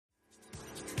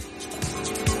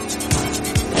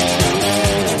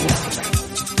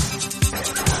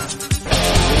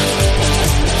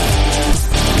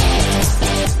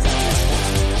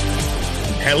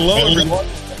Hello, everyone.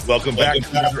 Welcome back to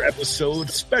another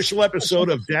special episode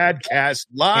of Dadcast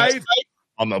live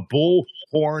on the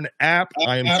Bullhorn app.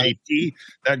 I am JT.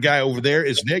 That guy over there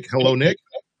is Nick. Hello, Nick.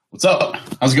 What's up?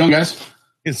 How's it going, guys?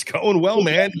 It's going well,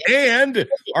 man. And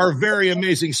our very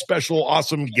amazing, special,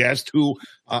 awesome guest who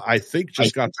I think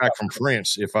just got back from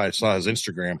France, if I saw his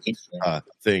Instagram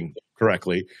thing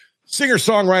correctly.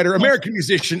 Singer-songwriter, American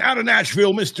musician out of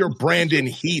Nashville, Mr. Brandon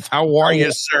Heath. How are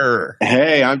you, sir?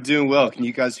 Hey, I'm doing well. Can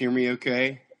you guys hear me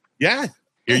okay? Yeah,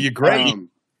 hear you great.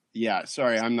 Yeah,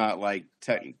 sorry, I'm not like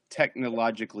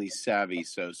technologically savvy,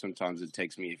 so sometimes it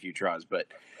takes me a few tries. But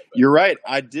you're right.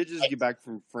 I did just get back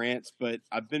from France, but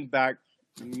I've been back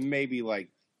maybe like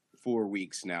 4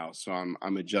 weeks now, so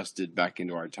I'm adjusted back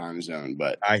into our time zone.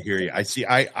 But I hear you. I see.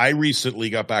 I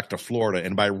recently got back to Florida,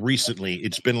 and by recently,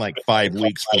 it's been like 5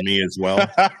 weeks for me as well.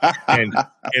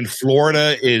 and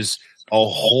Florida is a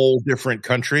whole different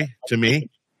country to me.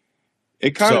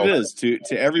 It kind of is to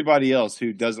everybody else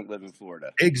who doesn't live in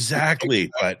Florida. Exactly.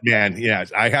 But man, yeah,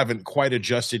 I haven't quite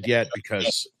adjusted yet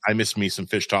because I miss me some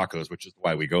fish tacos, which is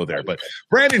why we go there. But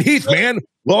Brandon Heath, man,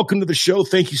 welcome to the show.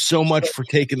 Thank you so much for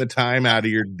taking the time out of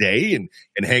your day and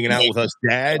hanging out with us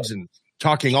dads and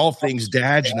talking all things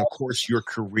dads and, of course, your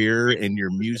career and your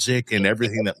music and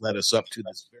everything that led us up to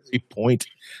this very point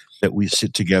that we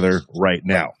sit together right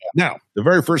now. Now, the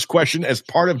very first question as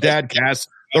part of Dadcast,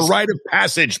 the rite of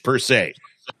passage, per se.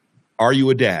 Are you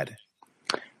a dad?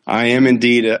 I am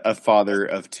indeed a father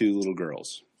of 2 little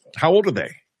girls. How old are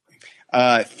they?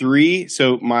 3.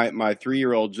 So my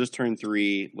 3-year-old just turned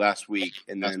 3 last week,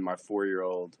 and then my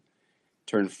 4-year-old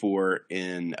turned 4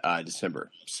 in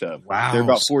December. So wow. They're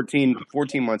about 14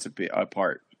 months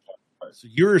apart. So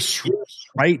you're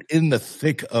right in the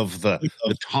thick of the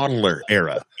toddler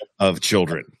era of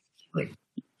children.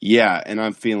 Yeah, and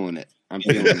I'm feeling it.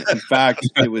 In fact,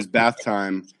 it was bath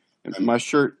time. My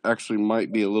shirt actually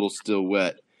might be a little still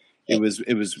wet. It was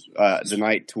the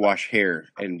night to wash hair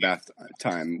in bath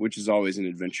time, which is always an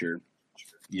adventure.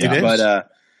 Yeah, but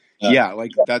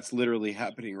like that's literally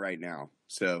happening right now.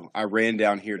 So I ran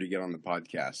down here to get on the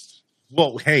podcast.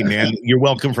 Well, hey man, you're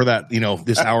welcome for that.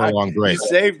 This hour-long break. You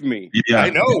saved me. Yeah,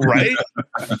 I know, right?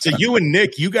 So you and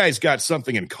Nick, you guys got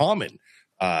something in common.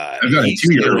 I've got a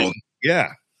 2-year-old.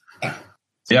 Yeah.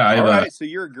 Yeah, all right. So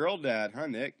you're a girl dad, huh,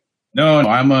 Nick? No,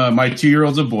 I'm my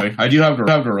 2-year-old's a boy. I do have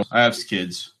girls. I have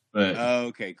kids, but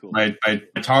okay, cool. My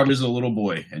toddler is a little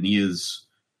boy, and he is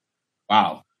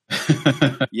wow.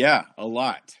 Yeah, a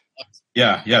lot.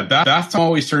 Yeah. Bath time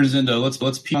always turns into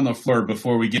let's pee on the floor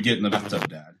before we get in the bathtub,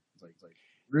 Dad. Like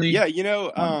really? Yeah,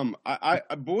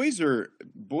 boys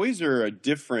are a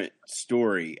different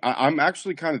story. I'm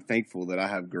actually kind of thankful that I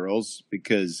have girls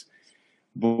because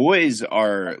boys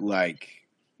are like.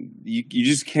 You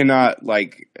just cannot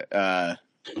don't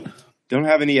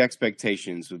have any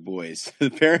expectations with boys.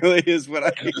 Apparently, is what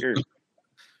I hear.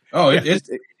 Oh, it's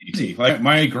easy. Like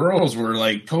my girls were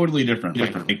like totally different.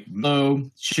 Like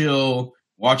low, chill,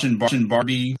 watching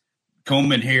Barbie,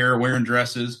 combing hair, wearing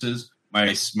dresses.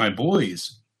 My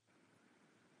boys,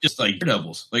 just like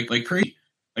daredevils, like crazy.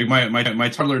 Like my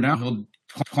toddler now, he'll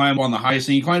climb on the highest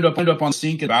thing. He climbed up on the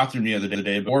sink in the bathroom the other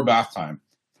day before bath time.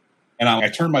 And I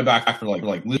turned my back after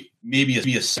like maybe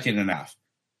a second and a half,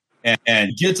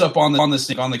 and gets up on the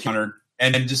sink on the counter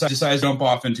and decides to jump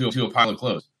off into a pile of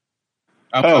clothes.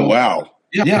 Wow!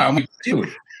 Yeah, I'm like,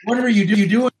 dude, what are you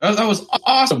doing? That was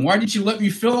awesome. Why didn't you let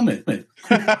me film it? That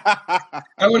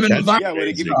would have been way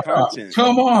to give me content.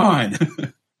 Come on.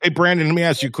 Hey, Brandon, let me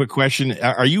ask you a quick question.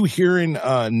 Are you hearing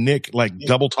Nick like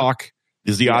double talk?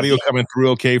 Is the audio coming through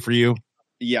okay for you?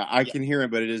 Yeah, I can hear it,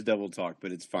 but it is double talk,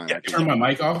 but it's fine. Yeah, turn my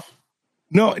mic off.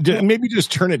 No, maybe just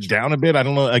turn it down a bit. I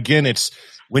don't know. Again, it's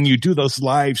when you do those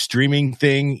live streaming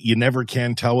thing, you never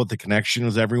can tell what the connection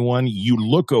is, everyone. You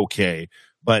look okay,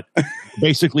 but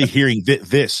basically hearing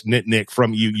this, Nick,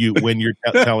 from you when you're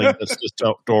telling this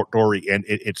story, and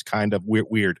it's kind of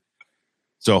weird.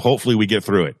 So hopefully we get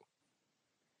through it.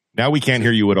 Now we can't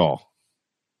hear you at all.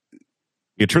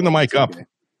 You turn the mic up,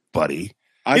 buddy.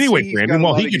 Anyway, Brandon,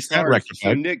 while he gets that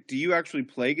rectified. So, Nick, do you actually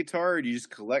play guitar or do you just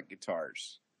collect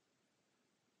guitars?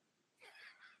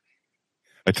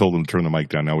 I told him to turn the mic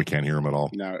down. Now we can't hear him at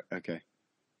all. No, okay.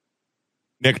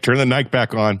 Nick, turn the mic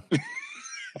back on.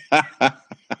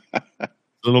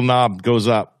 Little knob goes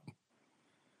up.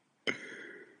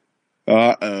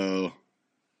 Uh-oh.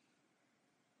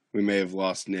 We may have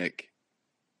lost Nick.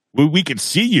 We can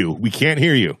see you. We can't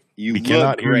hear you. We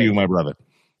cannot hear you, my brother.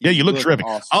 Yeah, you look terrific.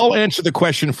 Awesome. I'll answer the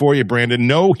question for you, Brandon.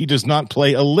 No, he does not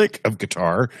play a lick of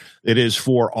guitar. It is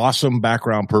for awesome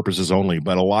background purposes only,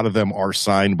 but a lot of them are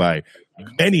signed by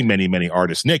many, many, many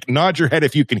artists. Nick, nod your head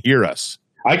if you can hear us.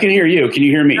 I can hear you. Can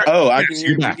you hear me? Oh, I can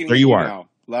hear. There you are. Now.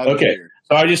 Loud and Okay. clear.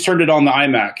 So I just turned it on the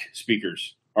iMac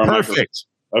speakers. Perfect.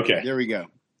 Okay. There we go.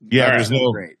 Yeah, All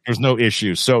right. there's no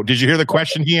issue. So, did you hear the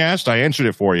question he asked? I answered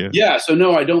it for you. Yeah. So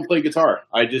no, I don't play guitar.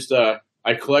 I just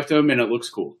I collect them and it looks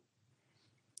cool.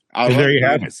 There you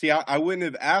have it. See, I wouldn't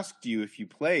have asked you if you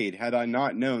played had I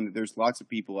not known that there's lots of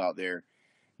people out there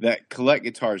that collect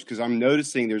guitars, because I'm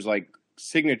noticing there's like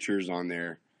signatures on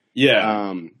there.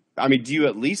 Yeah. I mean, do you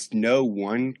at least know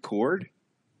one chord?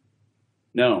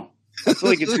 No. I feel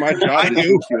like it's my job to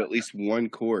teach you at least one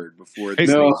chord before this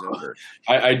thing's over.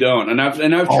 I don't, and I've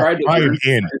tried to learn.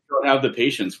 I just don't have the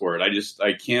patience for it.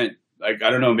 I can't. I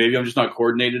don't know. Maybe I'm just not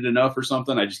coordinated enough or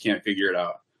something. I just can't figure it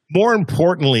out. More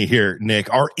importantly, here,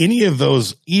 Nick, are any of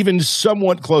those even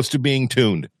somewhat close to being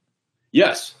tuned?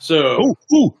 Yes. So.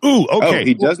 Ooh. Okay. Oh,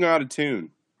 he does know how to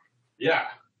tune. Yeah.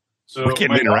 So we're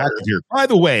getting interactive here. By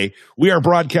the way, we are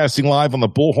broadcasting live on the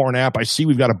Bullhorn app. I see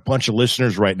we've got a bunch of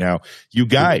listeners right now. You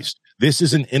guys, this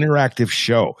is an interactive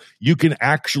show. You can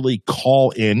actually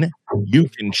call in. You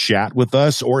can chat with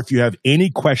us. Or if you have any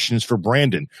questions for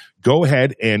Brandon, go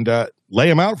ahead and lay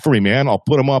them out for me, man. I'll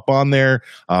put them up on there.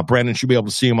 Brandon should be able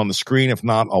to see them on the screen. If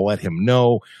not, I'll let him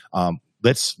know.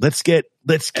 Let's get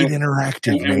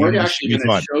interactive, and man. we're actually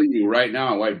going to show you right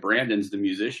now why Brandon's the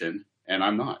musician and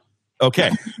I'm not.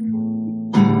 Okay.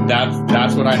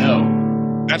 That's what I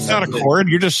know. That's not a chord.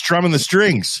 You're just strumming the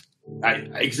strings.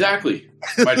 Exactly.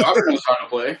 My daughter knows how to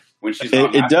play when she's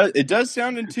not. It does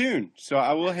sound in tune. So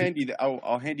I will hand you that.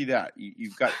 I'll hand you that.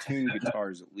 You've got tuned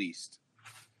guitars at least.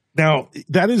 Now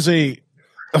that is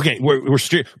okay. We're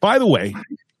straight. By the way,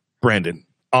 Brandon,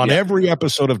 on every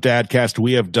episode of Dadcast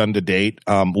we have done to date,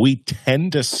 we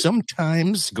tend to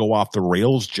sometimes go off the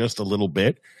rails just a little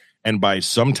bit, and by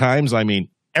sometimes I mean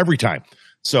every time.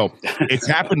 So it's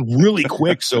happened really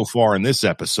quick so far in this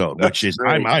episode, which is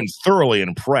I'm thoroughly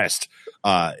impressed.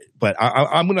 But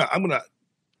I'm gonna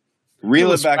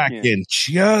reel it back in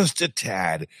just a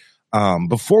tad.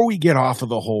 Before we get off of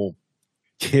the whole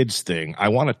kids thing, I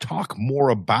want to talk more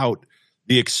about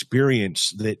the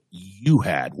experience that you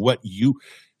had.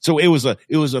 So it was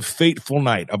a fateful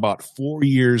night about 4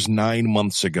 years, 9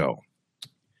 months ago,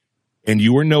 and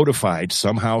you were notified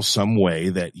somehow, some way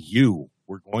that you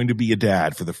were going to be a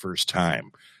dad for the first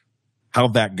time.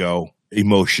 How'd that go?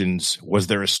 Emotions? Was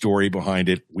there a story behind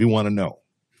it? We want to know.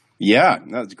 Yeah,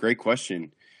 that's a great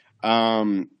question.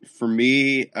 For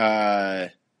me, well,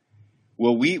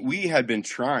 we had been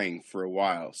trying for a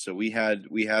while, so we had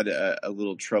a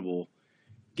little trouble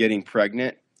getting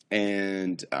pregnant,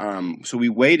 and so we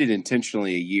waited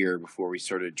intentionally a year before we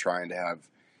started trying to have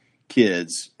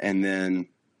kids, and then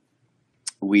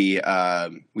we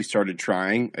started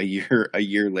trying a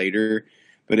year later,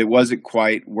 but it wasn't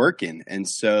quite working, and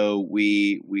so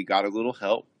we got a little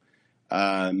help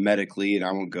medically, and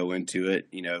I won't go into it,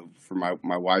 for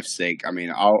my wife's sake. I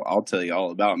mean, I'll tell you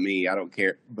all about me. I don't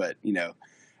care, but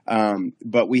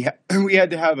but we had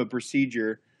to have a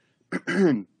procedure.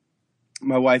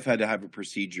 My wife had to have a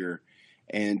procedure,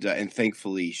 and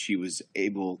thankfully she was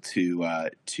able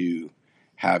to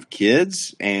have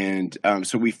kids, and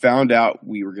so we found out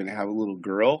we were going to have a little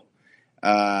girl.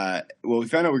 We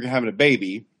found out we were having a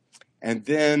baby, and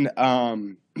then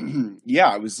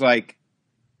it was like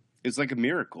a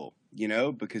miracle,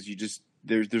 because you just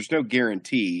there's no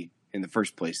guarantee in the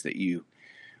first place that you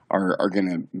are going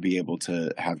to be able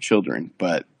to have children,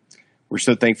 but we're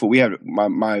so thankful. We have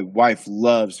my wife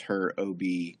loves her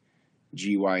OB-GYN.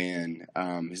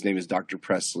 His name is Dr.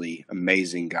 Presley,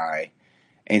 amazing guy.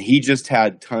 And he just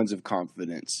had tons of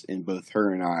confidence in both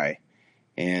her and I,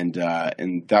 and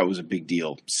that was a big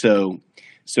deal. So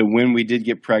when we did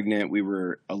get pregnant, we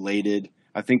were elated.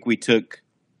 I think we took,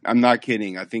 I'm not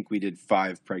kidding, I think we did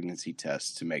 5 pregnancy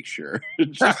tests to make sure,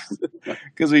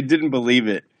 because we didn't believe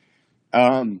it.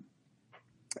 And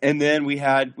then we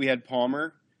had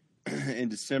Palmer in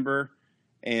December,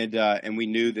 and we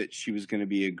knew that she was going to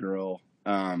be a girl.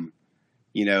 I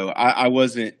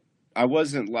wasn't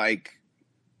like.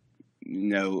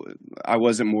 I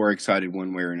wasn't more excited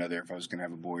one way or another if I was going to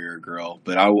have a boy or a girl,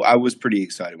 but I was pretty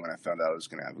excited when I found out I was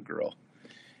going to have a girl.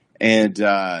 And,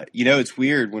 it's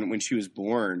weird when she was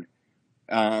born.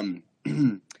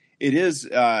 It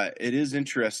is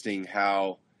interesting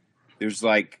how there's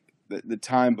like the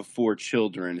time before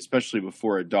children, especially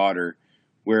before a daughter,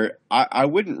 where I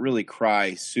wouldn't really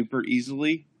cry super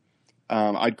easily.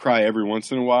 I'd cry every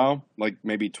once in a while, like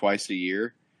maybe twice a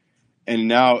year. And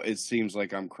now it seems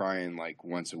like I'm crying like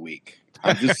once a week.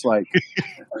 I'm just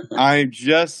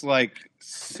like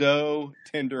so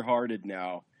tenderhearted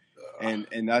now. And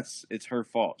it's her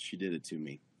fault. She did it to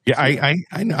me. Yeah,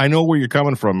 I know where you're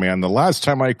coming from, man. The last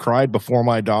time I cried before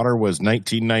my daughter was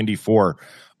 1994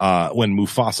 when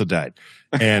Mufasa died,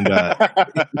 and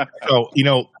so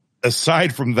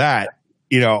aside from that,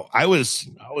 I was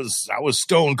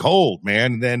stone cold,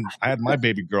 man. And then I had my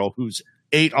baby girl who's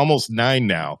 8, almost 9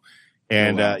 now,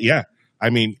 and wow. yeah, I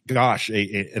mean, gosh,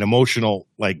 an emotional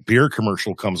like beer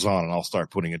commercial comes on, and I'll start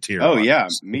putting a tear. Oh on. Yeah,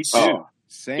 me too. Oh,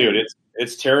 Same. dude,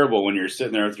 it's terrible when you're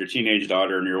sitting there with your teenage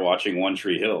daughter and you're watching One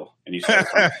Tree Hill and you start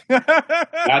crying.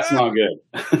 That's not good.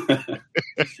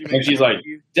 And she's like,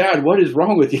 Dad, what is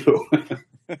wrong with you?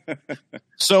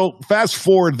 So fast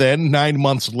forward then 9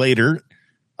 months later,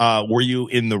 were you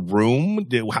in the room?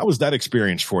 How was that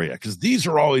experience for you? Because these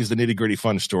are always the nitty gritty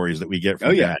fun stories that we get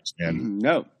from dads. And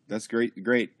no, that's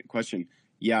great question.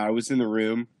 Yeah, I was in the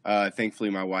room. Thankfully,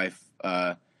 my wife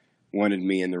wanted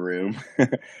me in the room.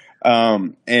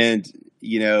 And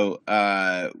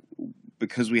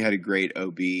because we had a great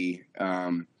OB,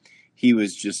 he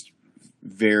was just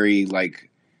very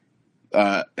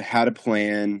had a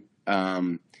plan.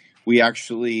 We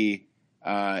actually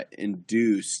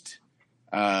induced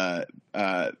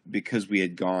because we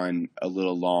had gone a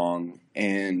little long,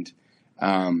 and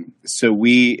so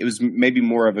it was maybe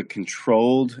more of a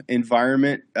controlled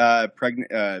environment,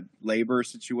 labor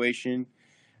situation.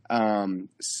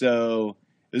 So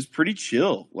it was pretty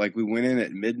chill. Like, we went in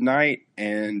at midnight,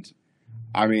 and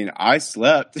I mean, I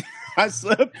slept. I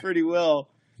slept pretty well.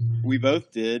 We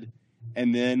both did.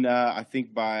 And then I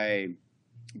think by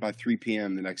 3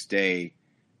 p.m. the next day,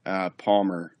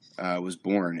 Palmer was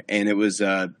born, and it was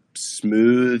a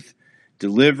smooth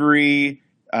delivery.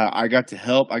 I got to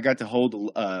help. I got to hold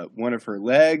one of her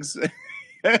legs.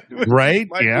 right?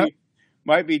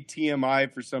 Might be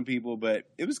TMI for some people, but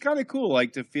it was kind of cool,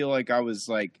 like, to feel like I was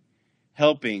like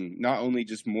helping, not only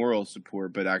just moral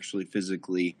support, but actually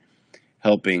physically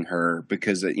helping her,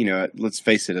 because let's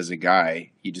face it, as a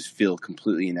guy, you just feel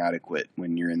completely inadequate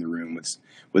when you're in the room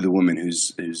with a woman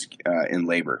who's in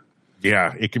labor.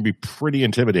 Yeah, it can be pretty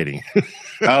intimidating.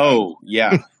 Oh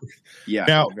yeah.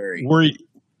 Now, very.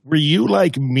 Were you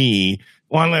like me?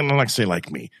 Well, I'm not say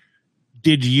like me.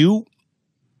 Did it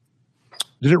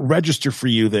register for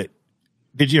you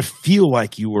did you feel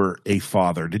like you were a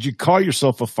father? Did you call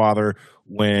yourself a father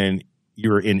when you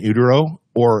were in utero,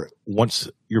 or once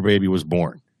your baby was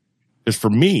born? Because for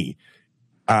me,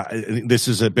 this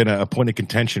has been a point of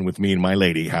contention with me and my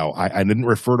lady, how I didn't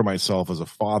refer to myself as a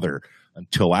father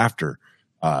until after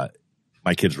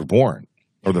my kids were born,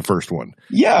 or the first one.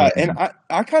 Yeah, and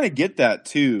I kind of get that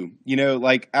too.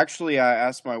 Actually, I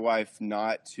asked my wife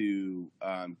not to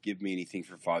give me anything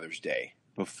for Father's Day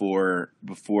before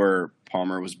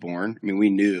Palmer was born. I mean, we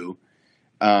knew.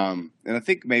 And I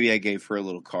think maybe I gave her a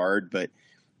little card, but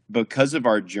because of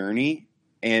our journey,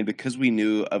 and because we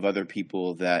knew of other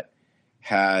people that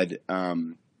had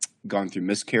gone through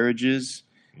miscarriages,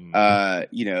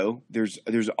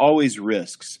 there's always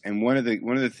risks. And one of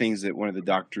the things that one of the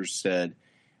doctors said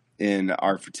in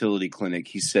our fertility clinic,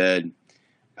 he said,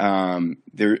 you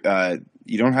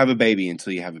don't have a baby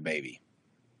until you have a baby.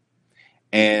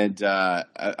 And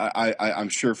I'm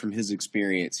sure from his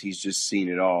experience, he's just seen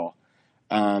it all.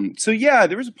 So yeah,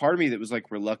 there was a part of me that was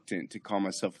like reluctant to call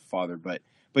myself a father, but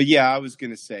yeah, I was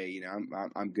gonna say,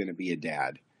 I'm gonna be a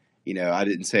dad. I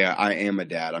didn't say I am a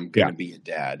dad. I'm gonna be a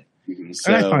dad.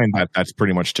 So, and I find that's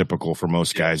pretty much typical for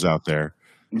most guys out there.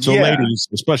 So ladies,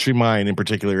 especially mine in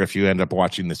particular, if you end up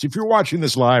watching this, if you're watching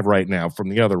this live right now from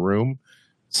the other room,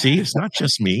 see, it's not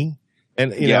just me,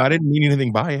 and I didn't mean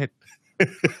anything by it.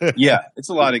 Yeah, it's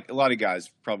a lot of guys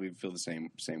probably feel the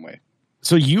same way.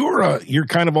 So you're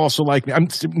kind of also like me.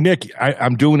 Nick.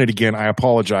 I'm doing it again. I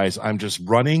apologize. I'm just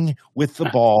running with the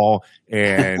ball,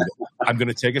 and I'm going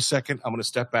to take a second. I'm going to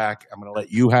step back. I'm going to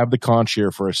let you have the conch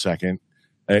here for a second.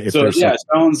 It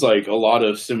sounds like a lot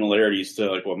of similarities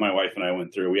to like what my wife and I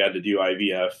went through. We had to do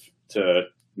IVF to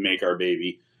make our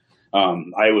baby.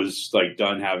 I was like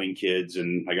done having kids,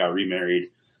 and I got remarried.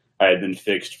 I had been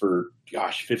fixed for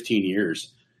 15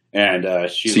 years,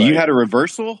 and she's so you had a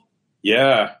reversal.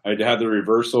 Yeah, I had the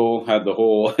reversal, had the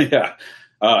whole,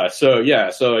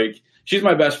 So like, she's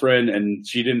my best friend, and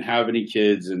she didn't have any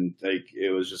kids, and like,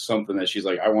 it was just something that she's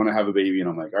like, I want to have a baby, and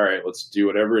I'm like, all right, let's do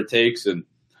whatever it takes, and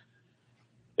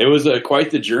it was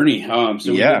quite the journey. We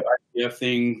did the IVF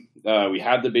thing. We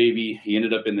had the baby. He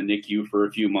ended up in the NICU for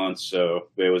a few months, so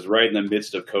it was right in the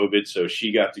midst of COVID. So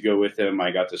she got to go with him. I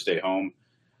got to stay home.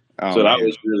 So that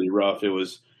was really rough. It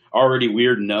was already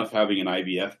weird enough having an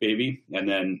IVF baby, and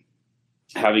then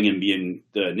having him be in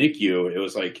the NICU, it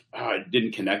was like, I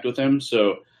didn't connect with him.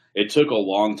 So it took a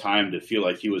long time to feel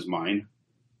like he was mine.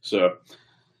 So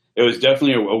it was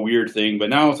definitely a weird thing. But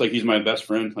now it's like he's my best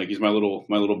friend. Like he's my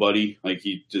little buddy. Like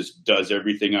he just does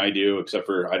everything I do, except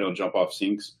for I don't jump off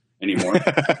sinks anymore.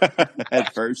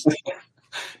 At first.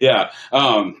 Yeah.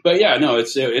 But yeah, no,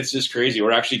 it's just crazy.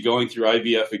 We're actually going through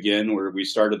IVF again, where we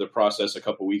started the process a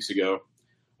couple weeks ago.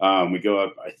 We go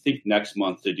up, I think, next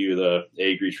month to do the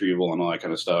egg retrieval and all that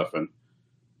kind of stuff. And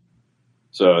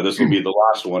so this will be the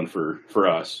last one for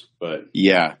us. But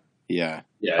yeah.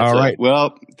 All right.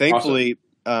 Well, thankfully,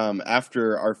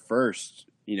 after our first,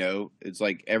 it's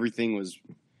like everything was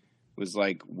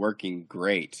like working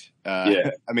great.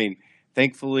 I mean,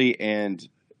 thankfully, and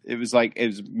it was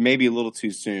maybe a little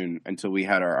too soon until we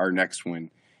had our next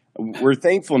one. We're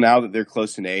thankful now that they're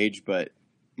close in age, but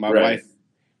my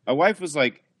wife was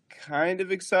like kind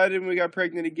of excited when we got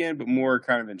pregnant again, but more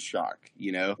kind of in shock,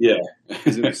 Yeah.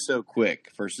 Because it was so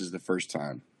quick versus the first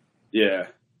time. Yeah.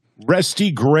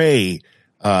 Resty Gray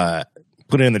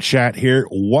put it in the chat here.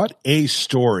 What a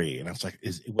story! And I was like,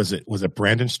 was it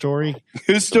Brandon's story?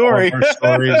 Whose story? All of our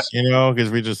stories,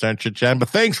 because we just started chit-chatting. But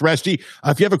thanks, Resty.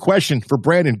 If you have a question for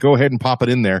Brandon, go ahead and pop it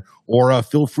in there, or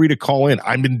feel free to call in.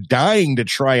 I've been dying to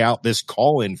try out this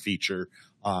call-in feature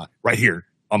right here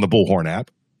on the Bullhorn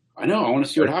app. I know. I want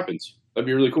to see what happens. That'd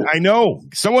be really cool. I know.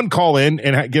 Someone call in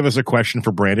and give us a question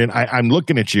for Brandon. I'm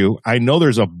looking at you. I know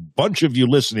there's a bunch of you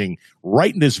listening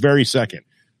right in this very second.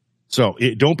 So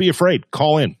don't be afraid.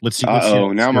 Call in. Let's see.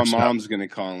 Now my mom's going to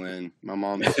call in. My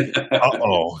mom's.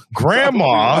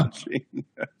 Grandma.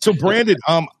 So Brandon,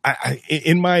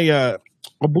 in my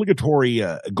obligatory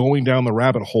going down the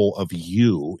rabbit hole of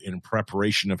you in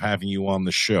preparation of having you on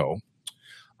the show,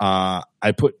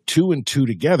 I put 2 and 2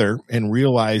 together and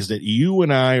realized that you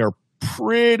and I are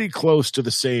pretty close to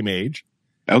the same age.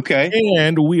 Okay.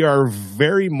 And we are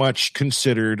very much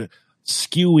considered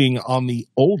skewing on the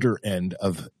older end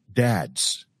of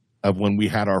dads of when we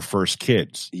had our first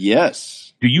kids.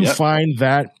 Yes. Do you find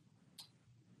that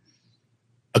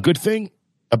a good thing,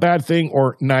 a bad thing,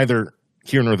 or neither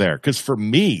here nor there? Because for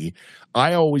me,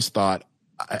 I always thought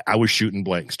I was shooting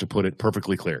blanks, to put it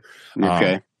perfectly clear.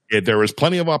 Okay. There was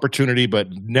plenty of opportunity, but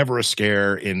never a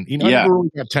scare. And, I never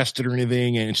really got tested or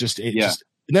anything. And just, and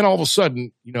then all of a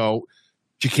sudden,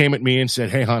 she came at me and said,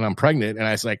 "Hey, hon, I'm pregnant." And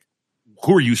I was like,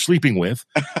 "Who are you sleeping with?"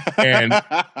 And,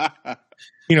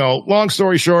 long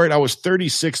story short, I was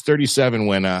 36, 37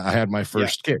 when I had my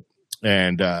first kid.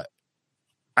 And I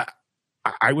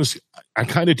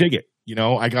kind of dig it.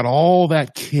 I got all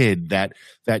that kid, that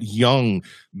young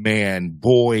man,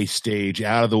 boy stage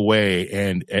out of the way.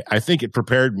 And I think it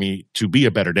prepared me to be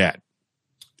a better dad,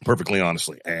 perfectly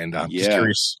honestly. And I'm just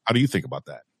curious, how do you think about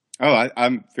that? Oh,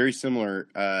 I'm very similar.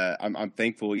 I'm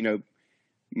thankful.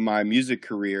 My music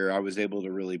career, I was able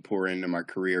to really pour into my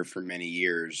career for many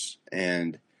years.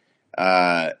 And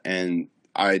I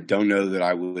don't know that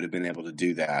I would have been able to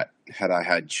do that had I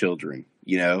had children,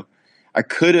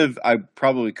 I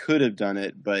probably could have done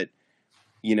it, but,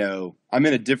 I'm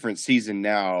in a different season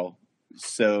now.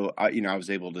 So I was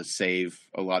able to save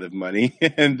a lot of money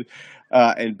and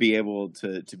be able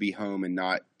to be home and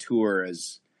not tour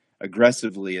as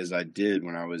aggressively as I did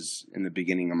when I was in the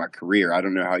beginning of my career. I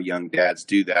don't know how young dads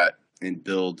do that and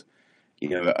build,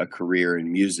 a career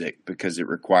in music, because it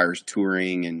requires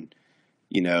touring and,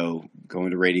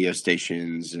 going to radio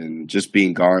stations and just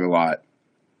being gone a lot.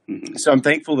 Mm-hmm. So I'm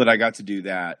thankful that I got to do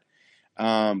that.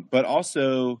 But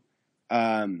also,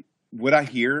 what I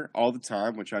hear all the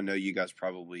time, which I know you guys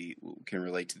probably can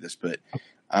relate to this, but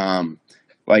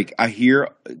I hear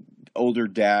older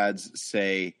dads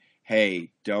say,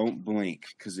 "Hey, don't blink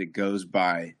because it goes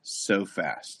by so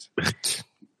fast."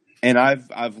 And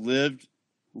I've lived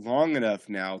long enough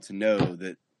now to know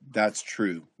that that's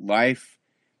true. Life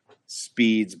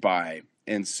speeds by.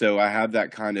 And so I have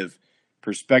that kind of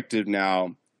perspective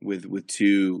now with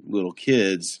 2 little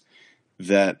kids,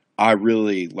 that I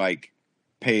really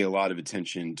pay a lot of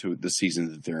attention to the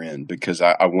season that they're in, because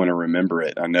I want to remember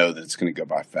it. I know that it's going to go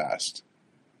by fast.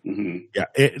 Mm-hmm.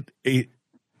 Yeah.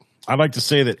 I'd like to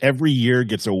say that every year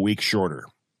gets a week shorter.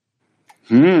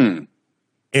 And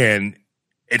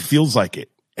it feels like it.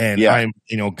 And I'm,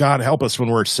 God help us when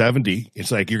we're 70.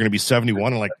 It's like you're going to be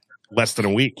 71 in less than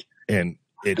a week. And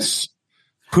it's,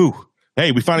 whew.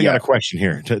 Hey, we finally got a question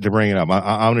here to bring it up.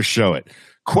 I want to show it.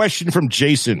 Question from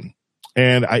Jason.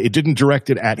 And it didn't direct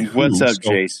it at who. What's up,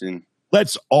 Jason?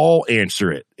 Let's all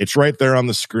answer it. It's right there on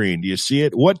the screen. Do you see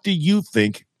it? What do you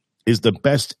think is the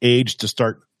best age to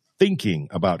start thinking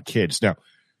about kids? Now,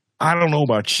 I don't know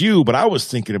about you, but I was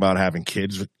thinking about having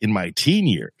kids in my teen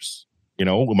years. Am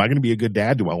I going to be a good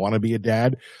dad? Do I want to be a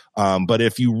dad? But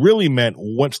if you really meant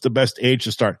what's the best age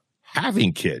to start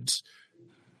having kids,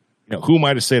 who am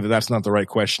I to say that that's not the right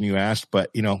question you asked? But,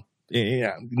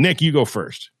 yeah, Nick, you go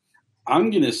first. I'm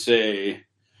going to say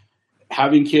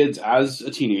having kids as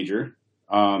a teenager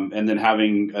and then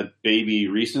having a baby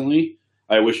recently,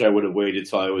 I wish I would have waited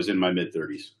till I was in my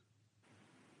mid-30s.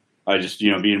 I just,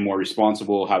 being more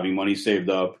responsible, having money saved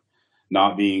up,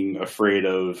 not being afraid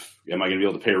of, am I going to be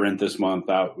able to pay rent this month?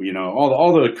 That,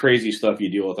 all the crazy stuff you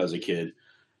deal with as a kid.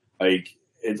 Like,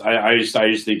 I just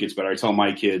think it's better. I tell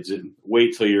my kids,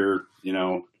 wait till you're,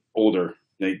 older.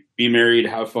 Like, be married,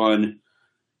 have fun,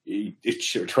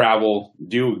 travel,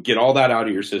 get all that out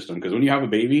of your system. Because when you have a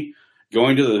baby,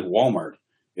 going to the Walmart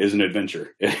is an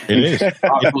adventure. It is.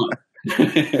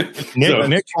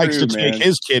 Nick likes to take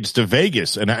his kids to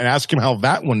Vegas and ask him how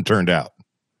that one turned out.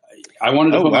 I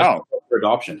wanted to put myself up for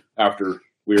adoption after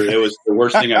it was the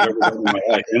worst thing I've ever done in my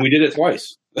life. And we did it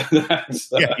twice.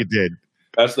 Yeah, you did.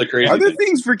 That's the crazy Are there thing.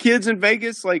 things for kids in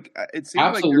Vegas? Like, it seems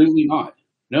absolutely not.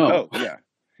 No. Oh, yeah.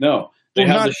 No. They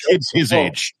have not kids his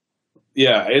age.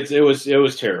 Yeah, it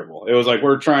was terrible. It was like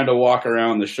we're trying to walk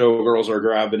around, the showgirls are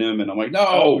grabbing him, and I'm like,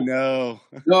 no.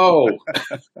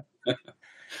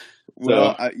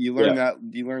 Well, you learn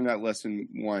that lesson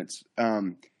once.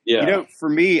 For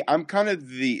me, I'm kind of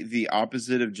the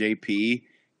opposite of JP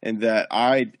in that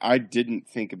I didn't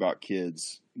think about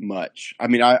kids much. I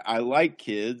mean, I like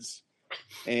kids,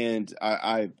 and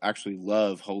I actually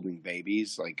love holding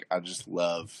babies. Like, I just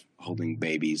love holding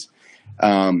babies.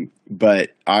 But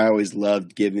I always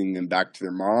loved giving them back to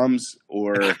their moms,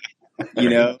 or,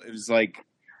 it was like,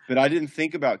 but I didn't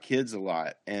think about kids a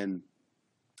lot. And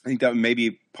I think that may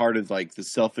be part of like the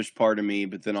selfish part of me,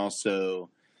 but then also,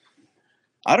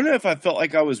 I don't know if I felt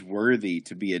like I was worthy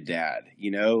to be a dad,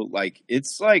 like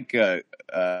it's like a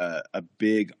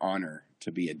big honor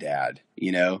to be a dad,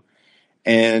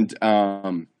 and,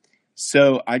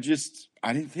 so I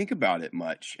didn't think about it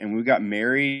much. And we got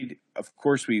married. Of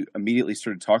course, we immediately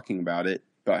started talking about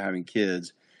having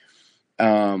kids.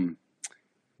 But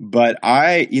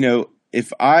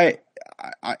if I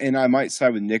might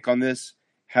side with Nick on this,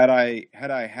 had I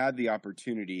had the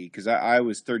opportunity, because I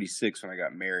was 36 when I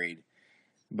got married,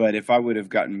 but if I would have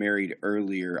gotten married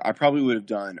earlier, I probably would have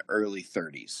done early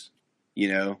 30s,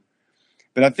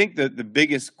 But I think that the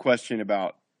biggest question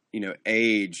about,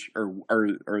 age or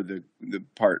the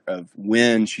part of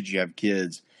when should you have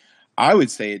kids, I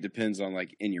would say it depends on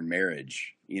like in your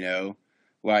marriage,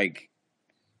 like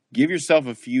give yourself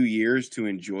a few years to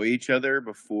enjoy each other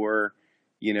before,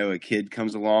 a kid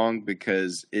comes along,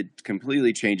 because it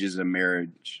completely changes a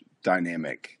marriage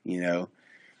dynamic,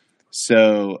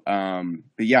 So,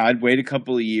 but yeah, I'd wait a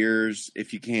couple of years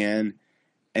if you can.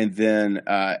 And then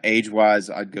age wise,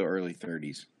 I'd go early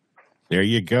 30s. There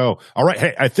you go. All right.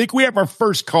 Hey, I think we have our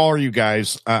first caller, you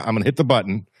guys. I'm going to hit the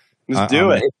button. Let's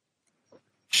do it.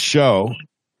 Show.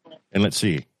 And let's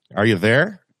see. Are you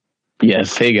there?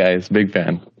 Yes. Hey, guys. Big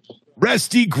fan.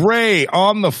 Rusty Gray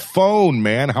on the phone,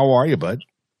 man. How are you, bud?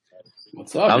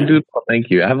 What's up? I'm doing well. Thank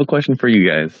you. I have a question for you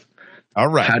guys. All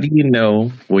right. How do you know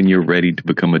when you're ready to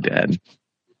become a dad?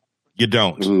 You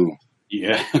don't. Ooh.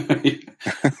 Yeah.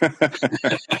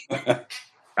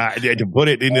 To put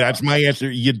it in, that's my answer.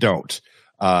 You don't.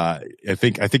 I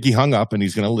think he hung up and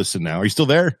he's going to listen now. Are you still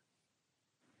there?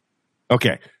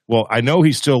 Okay. Well, I know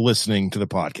he's still listening to the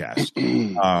podcast.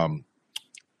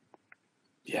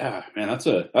 Yeah, man, that's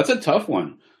a tough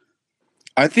one.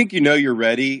 I think you're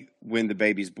ready when the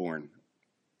baby's born.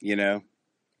 I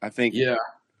think. Yeah.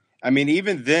 I mean,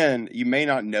 even then, you may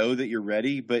not know that you're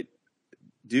ready, but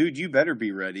dude, you better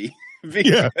be ready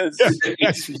because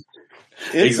it's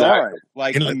exactly. hard.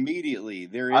 Like immediately,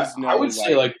 there is no. I would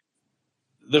say like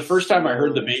the first time I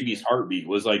heard the baby's heartbeat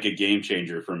was like a game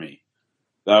changer for me.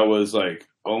 That was like,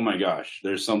 oh my gosh,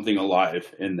 there's something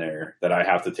alive in there that I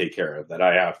have to take care of, that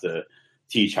I have to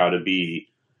teach how to be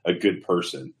a good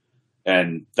person.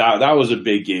 And that was a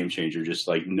big game changer, just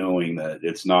like knowing that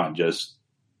it's not just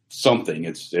something,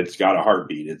 it's got a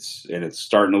heartbeat, it's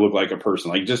starting to look like a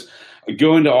person. Like just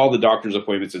going to all the doctor's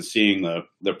appointments and seeing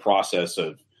the process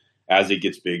of as it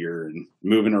gets bigger and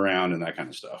moving around and that kind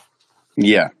of stuff.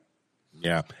 Yeah.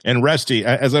 And Rusty,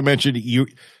 as I mentioned, you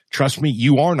trust me,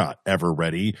 you are not ever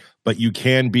ready, but you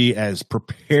can be as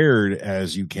prepared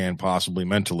as you can possibly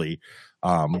mentally.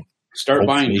 Start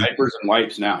buying diapers and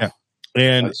wipes now. Yeah.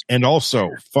 And also,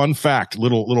 fun fact,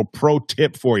 little pro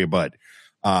tip for you, bud.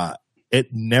 It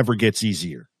never gets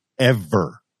easier.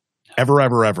 Ever.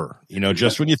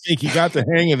 Just when you think you got the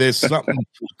hang of this, something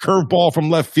curveball from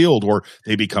left field, or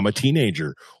they become a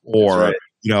teenager, or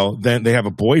then they have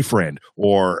a boyfriend,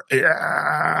 or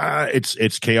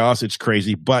it's chaos, it's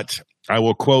crazy. But I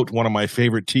will quote one of my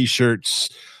favorite T-shirts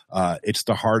It's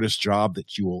the hardest job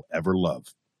that you will ever love.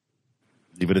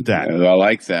 Leave it at that. I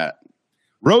like that.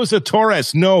 Rosa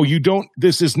Torres, no, you don't.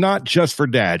 This is not just for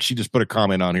dads. She just put a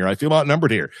comment on here. I feel outnumbered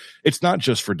here. It's not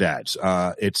just for dads.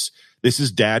 This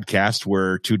is Dadcast,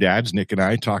 where two dads, Nick and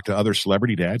I, talk to other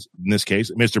celebrity dads, in this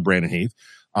case, Mr. Brandon Heath,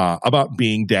 about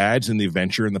being dads and the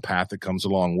adventure and the path that comes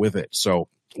along with it. So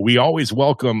we always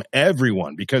welcome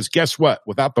everyone, because guess what?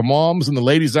 Without the moms and the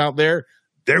ladies out there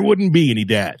wouldn't be any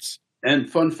dads. And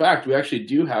fun fact, we actually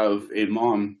do have a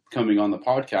mom coming on the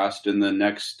podcast in the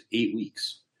next 8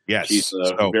 weeks. Yes. She's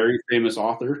a very famous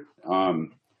author.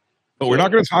 But we're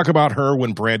not going to talk about her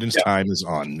when Brandon's time is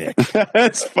on, Nick.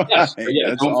 That's fine. Yes,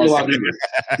 That's don't feel awesome.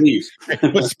 please.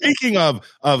 But speaking of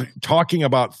talking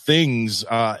about things,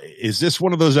 is this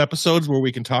one of those episodes where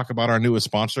we can talk about our newest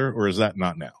sponsor, or is that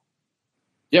not now?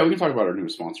 Yeah, we can talk about our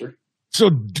newest sponsor. So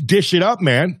dish it up,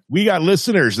 man. We got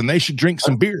listeners, and they should drink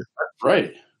some beer.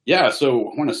 Right. Yeah,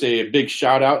 so I want to say a big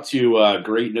shout out to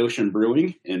Great Notion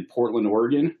Brewing in Portland,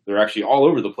 Oregon. They're actually all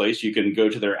over the place. You can go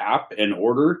to their app and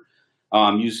order.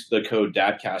 Use the code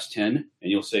DADCAST10, and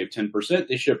you'll save 10%.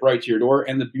 They ship right to your door,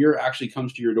 and the beer actually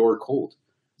comes to your door cold.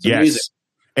 It's amazing.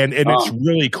 And it's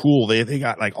really cool. They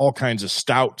got like all kinds of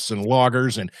stouts and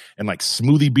lagers and like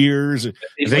smoothie beers.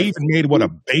 They even made a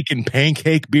bacon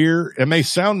pancake beer. It may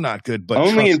sound not good, but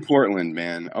only in Portland,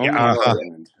 man. Only in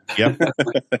Portland. Yep.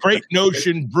 Great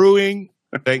Notion Brewing.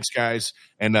 Thanks, guys.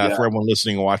 And for everyone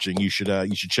listening and watching, you should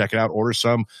check it out. Order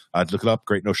some. Look it up.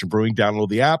 Great Notion Brewing. Download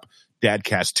the app.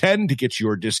 Dadcast10 to get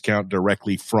your discount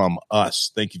directly from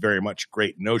us. Thank you very much.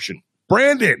 Great Notion.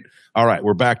 Brandon. All right,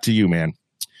 we're back to you, man.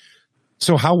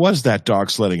 So how was that dog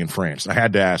sledding in France? I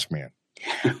had to ask, man.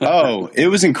 Oh, it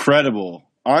was incredible.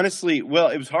 Honestly, well,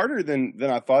 it was harder than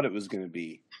I thought it was going to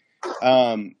be.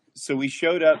 So we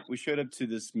showed up to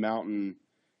this mountain.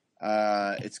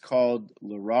 It's called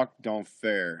Le Roc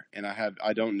d'Enfer, and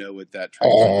I don't know what that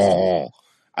translates to.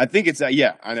 I think it's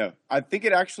yeah, I know. I think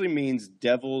it actually means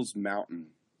Devil's Mountain.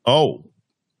 Oh.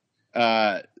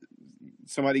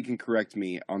 Somebody can correct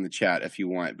me on the chat if you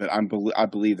want, but I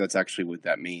believe that's actually what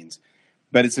that means.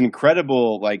 But it's an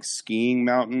incredible like skiing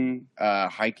mountain,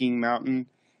 hiking mountain.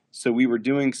 So we were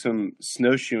doing some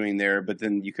snowshoeing there, but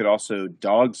then you could also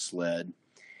dog sled.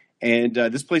 And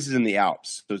this place is in the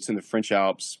Alps, so it's in the French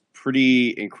Alps.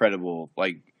 Pretty incredible,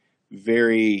 like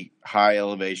very high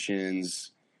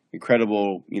elevations,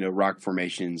 incredible, rock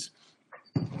formations.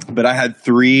 But I had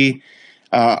 3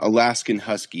 Alaskan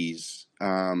Huskies.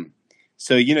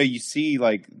 So you see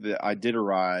like the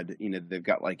Iditarod, they've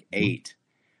got like 8.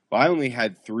 Well, I only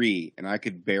had 3, and I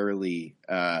could barely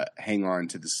hang on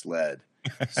to the sled.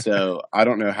 So I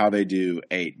don't know how they do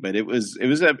 8, but it was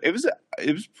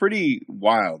pretty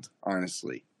wild,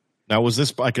 honestly. Now, was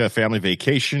this like a family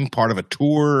vacation, part of a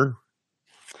tour?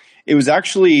 It was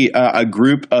actually a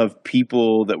group of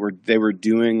people that were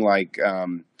doing like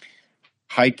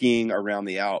hiking around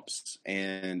the Alps,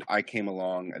 and I came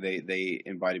along. They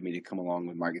invited me to come along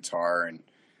with my guitar, and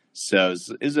so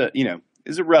it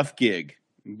was a rough gig.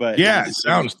 But yeah, it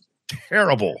sounds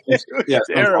terrible. It's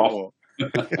terrible.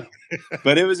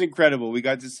 But it was incredible. We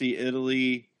got to see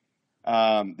Italy,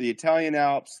 the Italian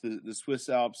Alps, the Swiss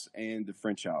Alps, and the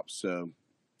French Alps. So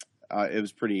it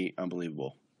was pretty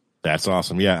unbelievable. That's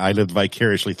awesome. Yeah, I lived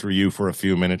vicariously through you for a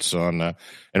few minutes on.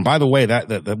 And by the way,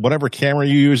 that whatever camera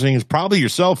you're using is probably your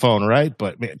cell phone, right?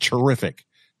 But man, terrific.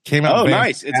 Came out. Oh,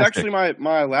 nice! It's actually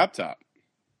my laptop.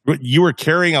 You were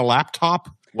carrying a laptop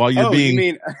while you're being. You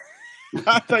mean?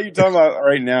 I thought you were talking about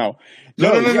right now.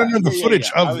 No. The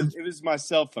footage of it was my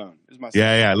cell phone.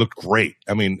 It looked great.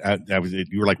 I mean,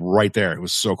 you were like right there. It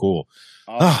was so cool.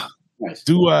 Awesome. Nice.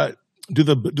 Do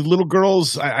the little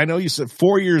girls? I know you said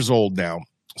 4 years old now,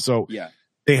 so yeah,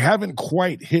 they haven't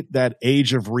quite hit that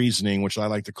age of reasoning, which I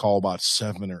like to call about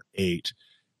 7 or 8,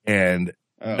 and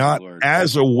not Lord.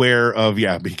 As aware of.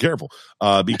 Yeah, be careful.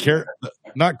 Be careful.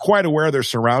 Not quite aware of their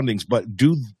surroundings, but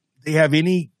do they have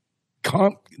any?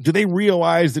 Do they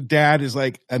realize that dad is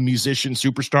like a musician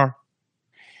superstar?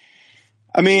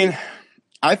 I mean,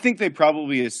 I think they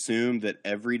probably assume that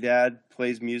every dad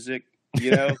plays music,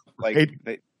 like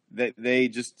they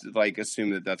just like assume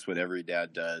that that's what every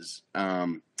dad does.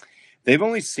 They've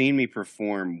only seen me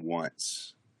perform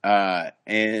once.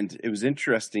 And it was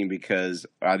interesting because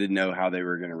I didn't know how they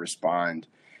were going to respond.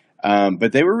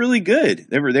 But they were really good.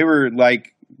 They were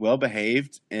like well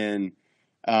behaved, and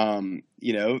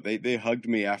they hugged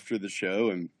me after the show,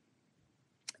 and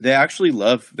they actually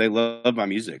love my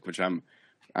music, which I'm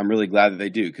really glad that they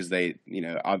do, because they,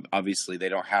 obviously they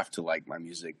don't have to like my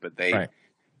music, but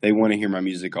they want to hear my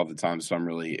music all the time. So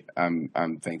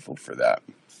I'm thankful for that.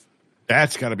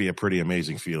 That's got to be a pretty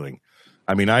amazing feeling.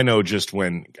 I mean, I know just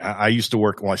when I used to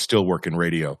work, well, I still work in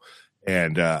radio,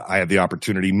 and I had the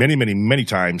opportunity many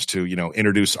times to,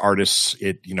 introduce artists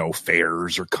at,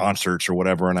 fairs or concerts or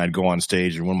whatever. And I'd go on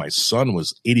stage. And when my son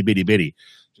was itty bitty,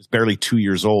 just barely 2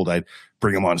 years old, I'd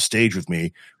bring him on stage with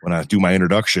me when I do my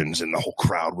introductions, and the whole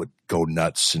crowd would go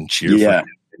nuts and cheer for him.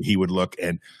 And he would look,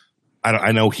 and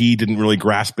I know he didn't really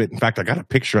grasp it. In fact, I got a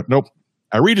picture of, nope.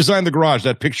 I redesigned the garage.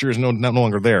 That picture is no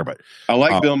longer there, but I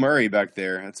like Bill Murray back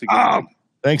there. That's a good one.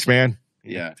 Thanks, man.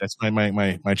 Yeah. That's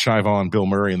my chive on Bill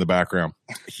Murray in the background.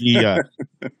 He,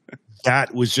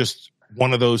 that was just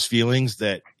one of those feelings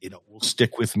that, will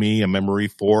stick with me, a memory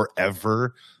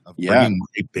forever of bringing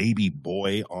a baby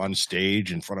boy on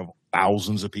stage in front of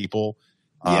thousands of people.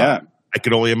 I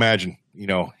could only imagine,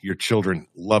 your children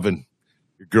loving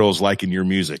your girls liking your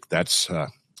music. That's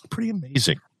pretty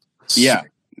amazing. Yeah.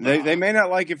 They may not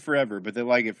like it forever, but they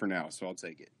like it for now. So I'll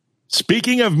take it.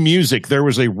 Speaking of music, there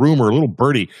was a rumor, a little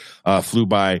birdie flew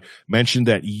by, mentioned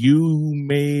that you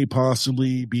may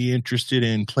possibly be interested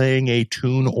in playing a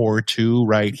tune or two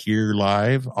right here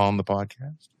live on the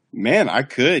podcast. Man, I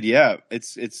could. Yeah.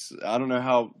 It's, I don't know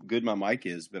how good my mic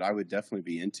is, but I would definitely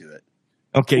be into it.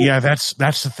 Okay. Cool. Yeah. That's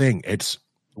the thing.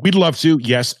 We'd love to.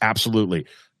 Yes, absolutely.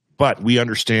 But we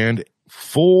understand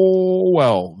full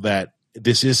well that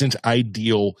this isn't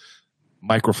ideal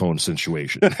microphone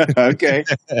situation. Okay.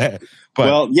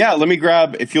 Well, yeah, let me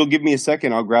if you'll give me a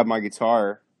second, I'll grab my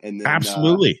guitar. And then,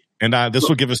 absolutely. And this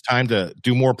will give us time to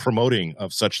do more promoting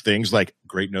of such things like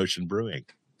Great Notion Brewing.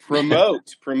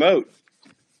 Promote.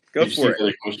 Go for it.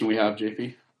 The question we have,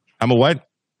 JP? I'm a what?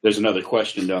 There's another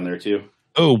question down there, too.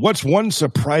 Oh, what's one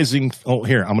surprising... Oh,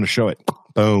 here, I'm going to show it.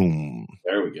 Boom.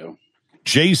 There we go.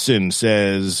 Jason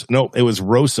says... No, it was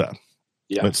Rosa.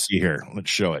 Yeah. Let's see here. Let's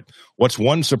show it. What's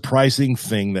one surprising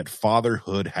thing that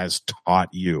fatherhood has taught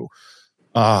you?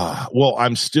 Well,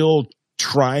 I'm still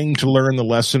trying to learn the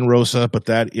lesson, Rosa, but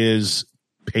that is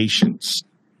patience.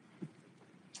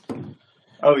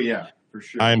 Oh, yeah, for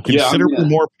sure. I am considerably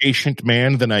more patient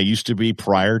man than I used to be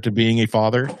prior to being a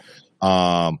father,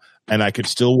 and I could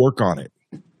still work on it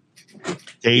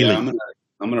daily. Yeah,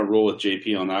 I'm gonna roll with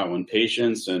JP on that one.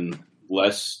 Patience and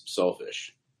less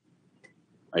selfish.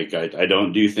 Like I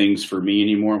don't do things for me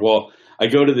anymore. Well, I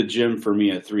go to the gym for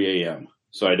me at 3 a.m.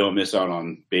 so I don't miss out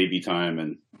on baby time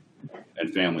and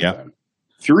family time.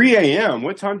 3 a.m.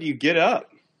 What time do you get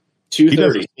up?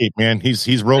 2:30. Man,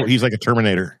 he's like a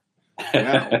Terminator.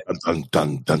 Dun,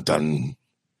 dun, dun, dun.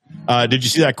 Did you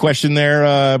see that question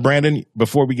there, Brandon?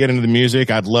 Before we get into the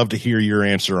music, I'd love to hear your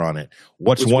answer on it.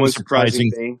 What's one surprising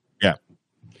thing? Yeah.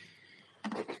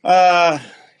 I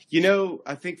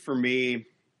think for me,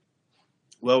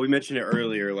 well, we mentioned it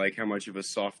earlier, like how much of a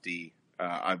softie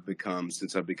I've become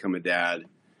since I've become a dad.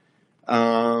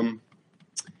 I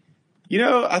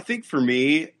think for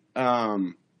me,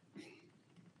 I'm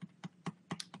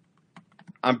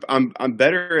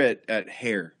better at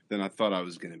hair than I thought I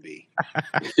was going to be.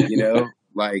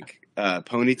 Like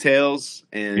ponytails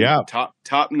and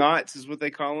top knots is what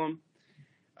they call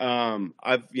them.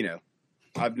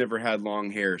 I've never had long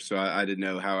hair, so I didn't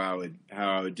know how I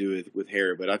would do it with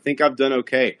hair, but I think I've done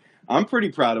okay. I'm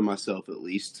pretty proud of myself, at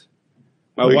least.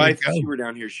 My wife, if she were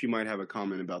down here, she might have a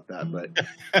comment about that, but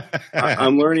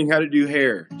I'm learning how to do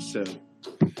hair. So,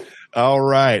 all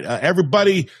right,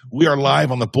 everybody, we are live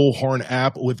on the Bullhorn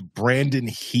app with Brandon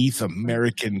Heath,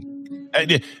 American.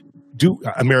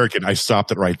 American. I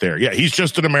stopped it right there. Yeah, he's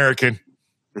just an American.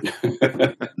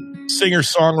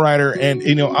 Singer-songwriter, and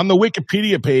on the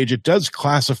Wikipedia page it does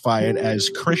classify it as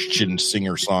Christian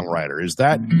singer-songwriter. Is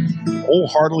that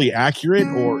wholeheartedly accurate,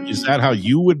 or is that how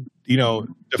you would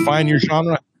define your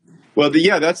genre? Well,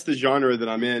 that's the genre that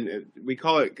I'm in. We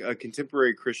call it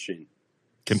contemporary Christian.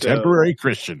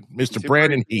 Christian, Mr.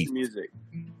 Brandon Heath. Music.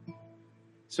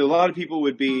 So a lot of people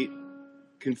would be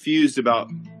confused about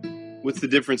what's the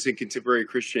difference in contemporary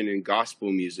Christian and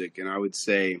gospel music, and I would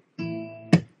say,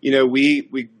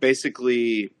 we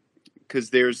basically,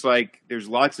 because there's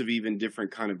lots of even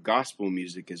different kind of gospel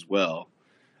music as well.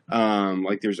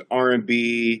 Like there's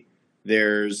R&B,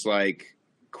 there's like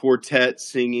quartet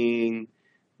singing,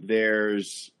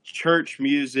 there's church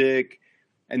music,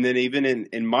 and then even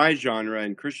in my genre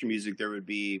in Christian music, there would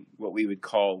be what we would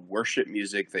call worship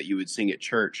music that you would sing at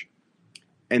church.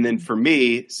 And then for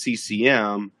me,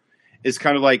 CCM is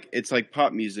kind of like, it's like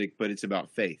pop music, but it's about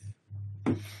faith.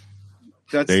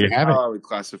 That's how I would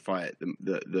classify it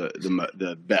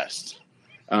the best.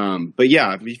 But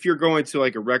yeah, if you're going to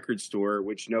like a record store,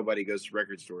 which nobody goes to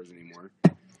record stores anymore.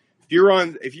 If you're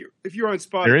on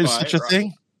Spotify, there is such a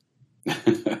thing.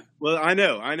 Well, I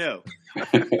know.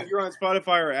 If you're on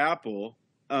Spotify or Apple,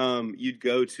 you'd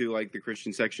go to like the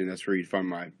Christian section. That's where you'd find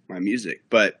my music.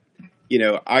 But, you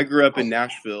know, I grew up in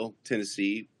Nashville,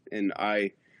 Tennessee, and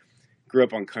I grew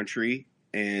up on country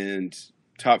and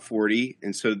top 40.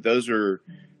 And so those are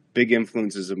big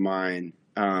influences of mine.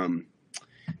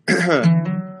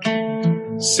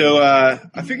 So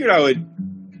I figured I would.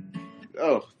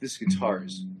 Oh, this guitar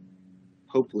is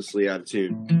hopelessly out of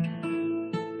tune.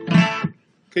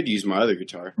 Could use my other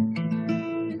guitar.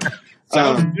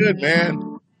 Sounds good,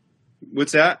 man.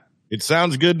 What's that? It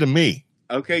sounds good to me.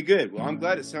 Okay, good. Well, I'm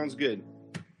glad it sounds good.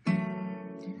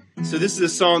 So this is a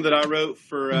song that I wrote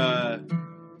for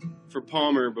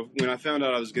Palmer, but when I found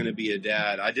out I was going to be a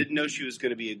dad. I didn't know she was going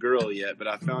to be a girl yet, but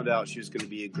I found out she was going to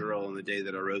be a girl on the day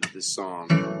that I wrote this song.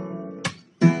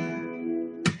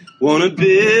 Wanna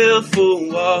build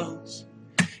 4 walls,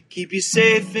 keep you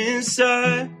safe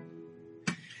inside,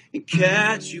 and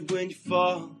catch you when you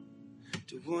fall.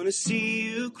 Don't wanna see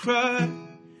you cry,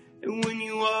 and when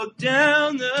you walk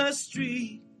down the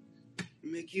street,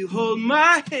 make you hold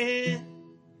my hand.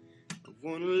 I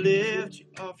wanna lift you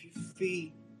off your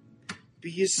feet,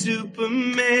 be a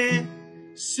Superman,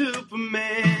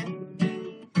 Superman.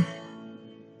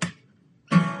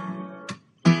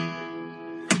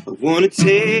 I wanna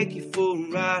take you for a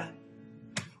ride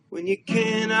when you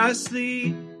cannot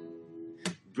sleep.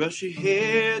 Brush your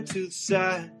hair to the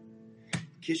side,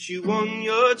 kiss you on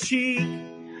your cheek.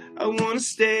 I wanna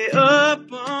stay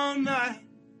up all night,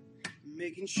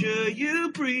 making sure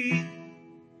you breathe.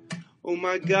 Oh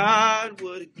my God,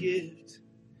 what a gift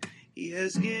He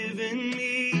has given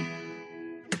me.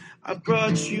 I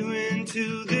brought you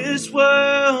into this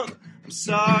world. I'm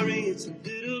sorry, it's a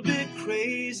little bit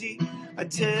crazy. I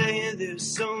tell you, there's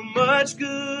so much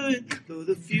good, though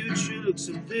the future looks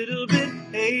a little bit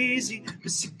hazy.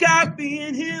 But see, God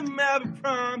being Him, I have a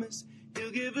promise.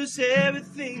 He'll give us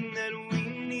everything that we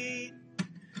need.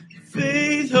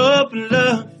 Faith, hope, and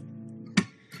love.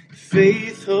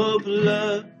 Faith, hope, and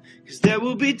love. 'Cause there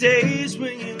will be days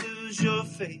when you lose your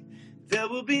faith. There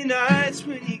will be nights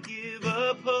when you give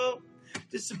up hope.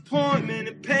 Disappointment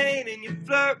and pain, and you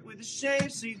flirt with the shame.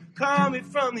 So you call me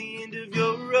from the end of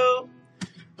your rope.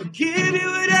 I'll give you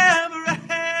whatever I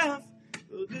have.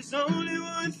 Oh, there's only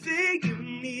one thing you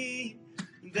need,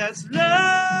 and that's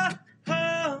love.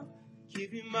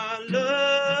 Give you my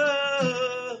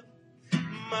love,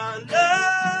 my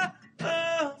love.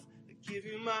 I give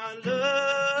you my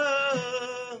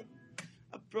love.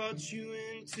 I brought you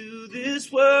into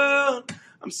this world.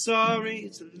 I'm sorry,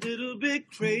 it's a little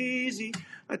bit crazy.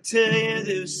 I tell you,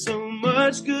 there's so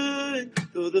much good,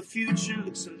 though the future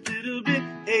looks a little bit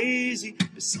hazy.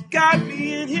 But see, God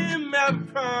being Him, I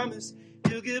promise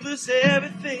He'll give us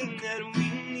everything that we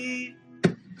need.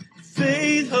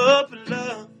 Faith, hope, and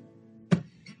love.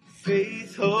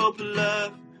 Faith, hope, and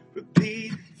love.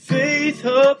 Repeat. Faith,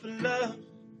 hope, and love.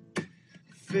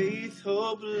 Faith,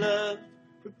 hope, and love.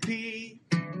 Repeat.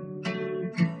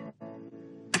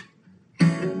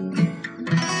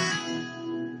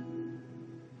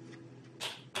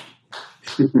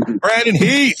 Brandon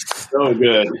Heath, So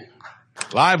good.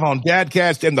 live on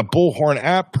Dadcast and the Bullhorn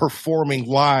app, performing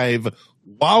live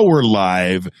while we're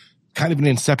live. Kind of an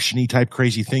Inception-y type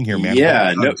crazy thing here, man.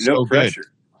 Yeah, no pressure.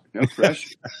 No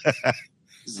pressure.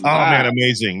 Oh man,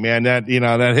 amazing, man. That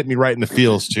that hit me right in the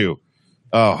feels too.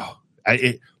 Oh,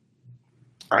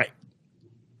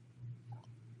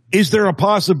 is there a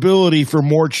possibility for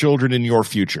more children in your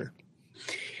future?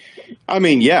 I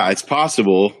mean, yeah, it's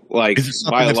possible. Like Is it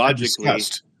something that's been biologically,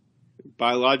 discussed?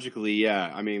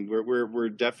 yeah. I mean, we're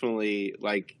definitely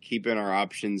like keeping our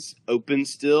options open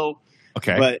still.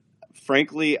 Okay, But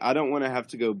frankly, I don't want to have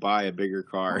to go buy a bigger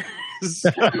car.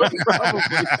 So probably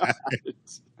not.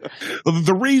 Well,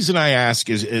 the reason I ask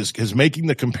is making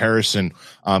the comparison.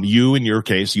 You, in your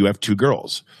case, you have 2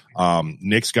 girls.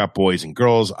 Nick's got boys and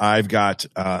girls. I've got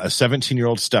a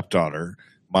 17-year-old stepdaughter,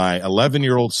 my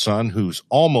 11-year-old son, who's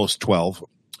almost 12,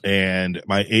 and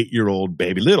my 8-year-old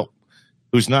baby little,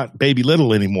 who's not baby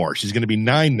little anymore. She's going to be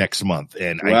 9 next month.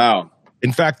 And Wow.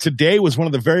 in fact, today was one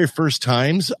of the very first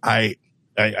times I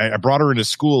brought her into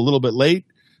school a little bit late.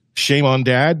 Shame on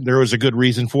Dad. There was a good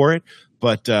reason for it,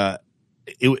 but I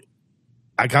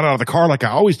got out of the car like I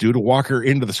always do to walk her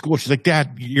into the school. She's like,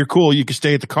 "Dad, you're cool. You can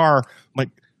stay at the car." I'm like,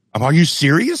 "Are you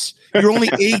serious? You're only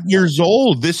 8 years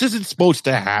old. This isn't supposed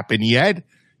to happen yet.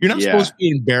 You're not supposed to be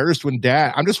embarrassed when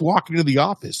Dad." I'm just walking to the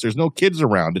office. There's no kids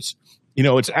around. It's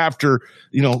it's after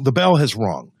the bell has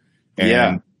rung.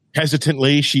 And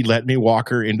hesitantly, she let me walk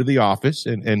her into the office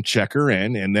and check her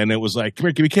in. And then it was like, "Come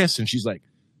here, give me a kiss." And she's like,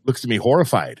 looks at me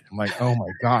horrified. I'm like, "Oh my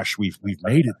gosh, we've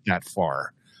made it that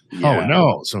far." Yeah. Oh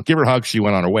no. So give her a hug. She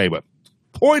went on her way. But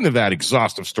point of that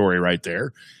exhaustive story right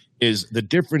there is the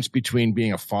difference between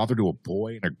being a father to a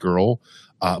boy and a girl,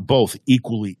 both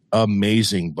equally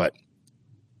amazing, but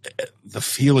the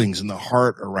feelings and the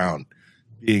heart around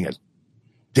being a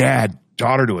dad,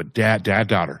 daughter to a dad, dad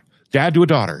to a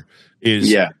daughter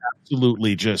is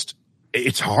absolutely just,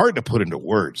 it's hard to put into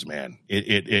words, man.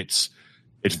 It's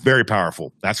very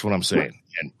powerful. That's what I'm saying.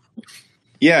 And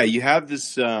yeah, you have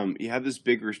this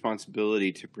big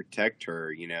responsibility to protect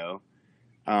her,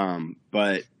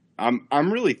 but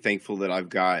I'm really thankful that I've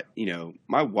got,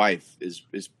 my wife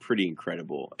is pretty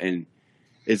incredible. And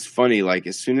it's funny, like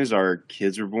as soon as our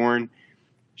kids were born,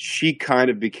 she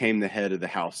kind of became the head of the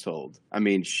household. I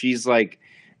mean, she's like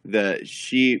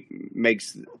she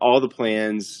makes all the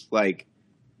plans, like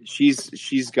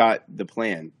she's got the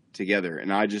plan together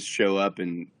and I just show up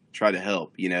and try to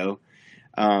help,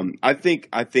 I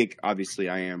think obviously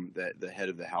I am the head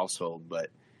of the household, but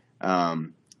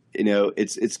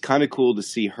it's kind of cool to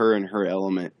see her in her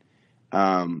element.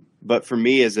 But for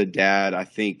me as a dad, I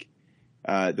think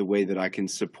the way that I can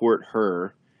support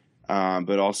her,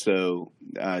 but also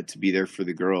to be there for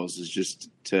the girls is just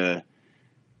to,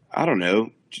 I don't know,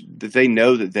 that they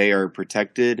know that they are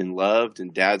protected and loved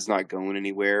and dad's not going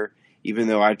anywhere. Even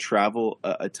though I travel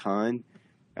a ton,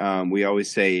 we always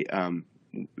say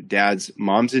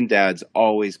moms and dads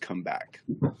always come back.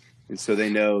 And so they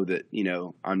know that,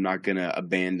 I'm not going to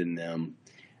abandon them.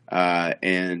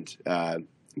 And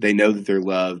they know that they're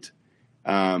loved.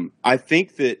 I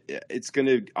think that it's going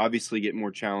to obviously get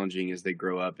more challenging as they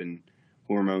grow up and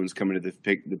hormones come into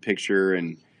the picture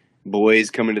and boys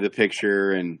come into the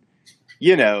picture. And,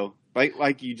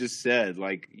 like you just said,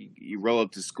 like you roll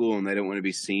up to school and they don't want to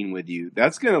be seen with you.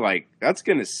 That's going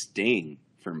to sting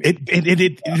for me.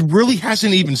 It really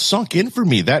hasn't even sunk in for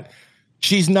me that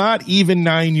she's not even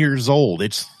 9 years old.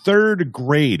 It's third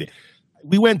grade.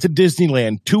 We went to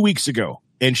Disneyland 2 weeks ago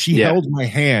and she held my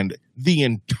hand the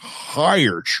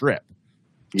entire trip.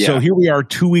 Yeah. So here we are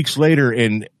 2 weeks later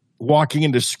and walking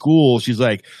into school. She's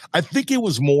like, I think it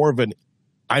was more of an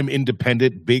I'm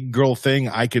independent big girl thing.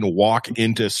 I can walk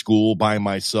into school by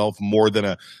myself more than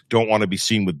a don't want to be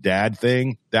seen with dad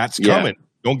thing. That's coming.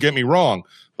 Don't get me wrong.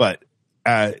 But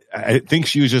I think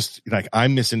she was just like,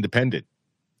 I'm Miss Independent.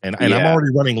 And I'm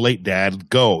already running late, Dad.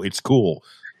 Go. It's cool.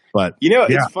 But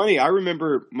it's funny. I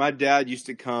remember my dad used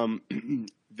to come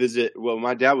visit. Well,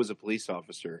 my dad was a police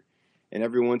officer. And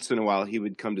every once in a while, he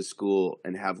would come to school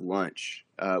and have lunch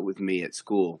with me at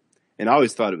school. And I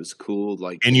always thought it was cool.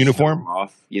 Like in uniform?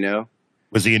 Off,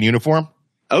 Was he in uniform?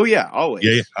 Oh, yeah. Always.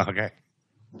 Yeah. Okay.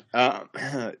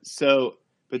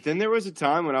 But then there was a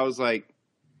time when I was like,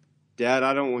 Dad,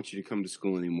 I don't want you to come to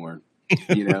school anymore.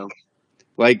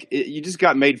 Like you just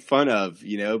got made fun of,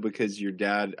 because your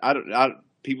dad,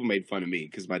 people made fun of me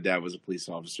because my dad was a police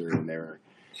officer and they were,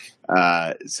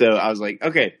 so I was like,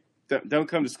 okay, don't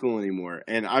come to school anymore.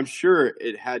 And I'm sure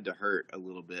it had to hurt a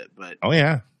little bit, but oh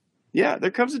yeah. Yeah.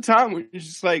 There comes a time when you're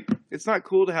just like, it's not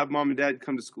cool to have mom and dad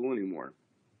come to school anymore.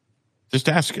 Just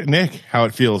ask Nick how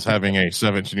it feels having a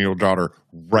 17-year-old daughter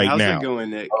now. How's it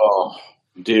going, Nick? Oh,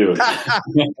 dude.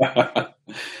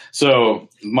 So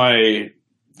my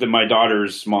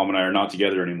daughter's mom and I are not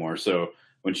together anymore. So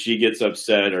when she gets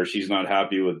upset or she's not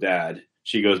happy with dad,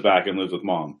 she goes back and lives with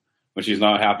mom. When she's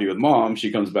not happy with mom, she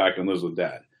comes back and lives with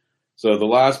dad. So the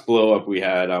last blow up we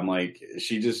had, I'm like,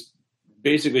 she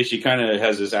kind of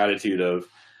has this attitude of,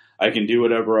 I can do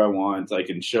whatever I want. I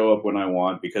can show up when I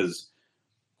want because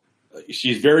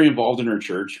she's very involved in her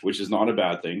church, which is not a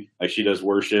bad thing. Like she does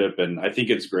worship and I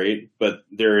think it's great, but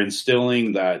they're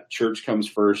instilling that church comes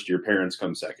first, your parents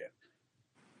come second.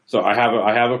 So I have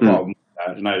a problem with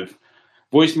that. And I've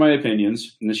voiced my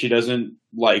opinions and she doesn't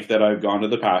like that I've gone to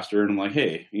the pastor and I'm like,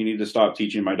 hey, you need to stop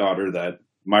teaching my daughter that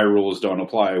my rules don't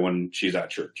apply when she's at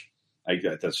church.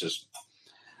 That's just,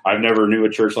 I've never knew a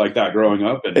church like that growing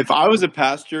up. And if I was a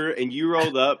pastor and you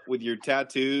rolled up with your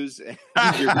tattoos and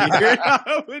your beard,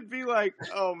 I would be like,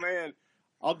 oh man,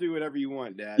 I'll do whatever you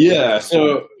want, Dad. Yeah.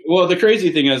 So, well, the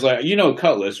crazy thing is like,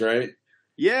 Cutlass, right?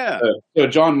 Yeah. So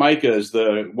John Micah was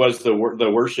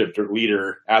the worship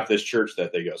leader at this church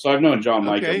that they go. So I've known John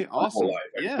Micah my whole life.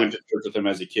 I went to church with him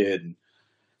as a kid. And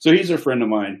so he's a friend of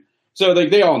mine. So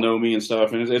like they all know me and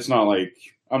stuff. And it's not like,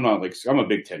 I'm a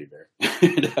big teddy bear.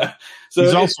 So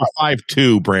he's also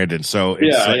 5'2", Brandon. So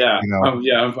it's, I'm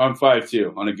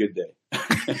 5'2" on a good day.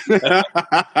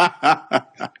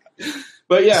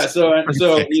 But yeah, so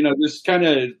just kind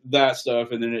of that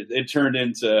stuff, and then it turned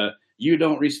into you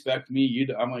don't respect me.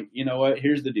 I'm like, you know what?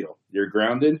 Here's the deal. You're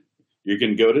grounded. You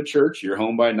can go to church. You're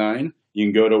home by 9. You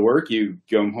can go to work. You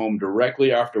come home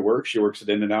directly after work. She works at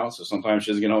In-N-Out, so sometimes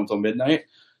she doesn't get home until midnight.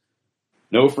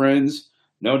 no friends,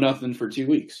 no nothing for 2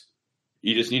 weeks.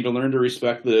 You just need to learn to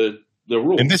respect the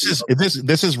rules. And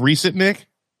this is recent, Nick?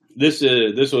 This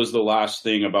was the last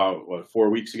thing about 4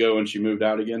 weeks ago when she moved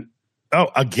out again. Oh,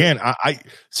 again, I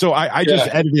just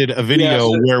edited a video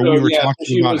where we were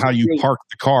talking about how you park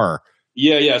the car.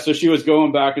 Yeah. So she was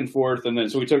going back and forth, and then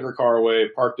so we took her car away,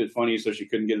 parked it funny so she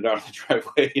couldn't get it out of the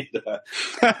driveway.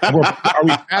 Are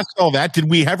we past all that? Did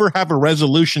we ever have a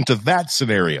resolution to that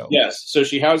scenario? Yes. So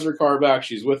she has her car back.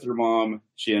 She's with her mom.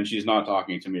 She's not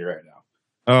talking to me right now.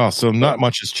 Oh, so not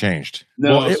much has changed.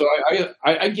 No. So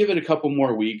I give it a couple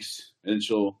more weeks, and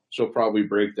she'll probably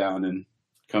break down and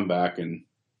come back. And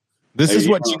this is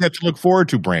what you have to look forward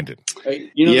to, Brandon.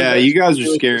 You guys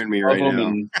are scaring me right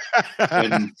now.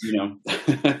 And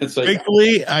it's like,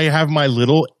 thankfully, I have my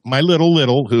little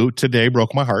who today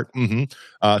broke my heart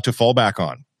to fall back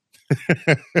on.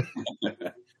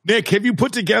 Nick, have you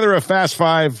put together a Fast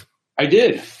Five? I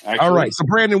did. Actually. All right. So,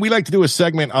 Brandon, we like to do a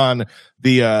segment on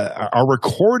the our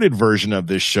recorded version of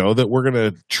this show that we're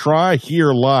going to try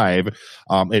here live.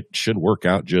 It should work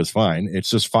out just fine. It's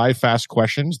just 5 fast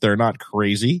questions. They're not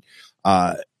crazy.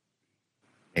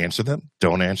 Answer them.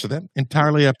 Don't answer them.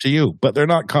 Entirely up to you. But they're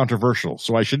not controversial.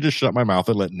 So I should just shut my mouth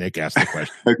and let Nick ask the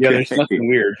question. Okay. Yeah, there's nothing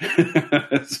weird.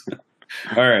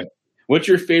 All right. What's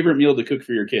your favorite meal to cook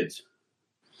for your kids?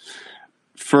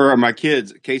 For my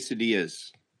kids, quesadillas.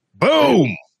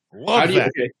 Boom! Love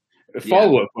that. Okay.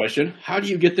 Follow-up question. How do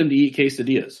you get them to eat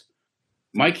quesadillas?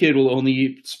 My kid will only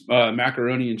eat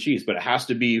macaroni and cheese, but it has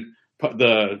to be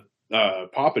the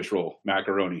Paw Patrol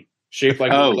macaroni, shaped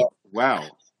like wow.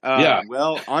 Yeah.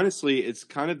 Well, honestly, it's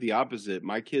kind of the opposite.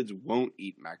 My kids won't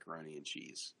eat macaroni and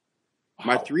cheese.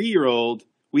 My 3-year-old,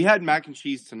 we had mac and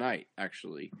cheese tonight,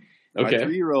 actually. Okay. My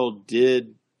 3-year-old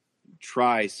did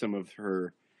try some of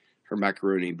her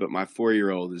macaroni, but my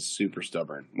 4-year-old is super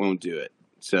stubborn, won't do it.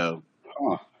 So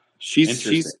she's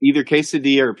either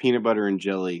quesadilla or peanut butter and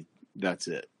jelly. That's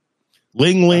it.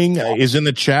 Ling Ling is in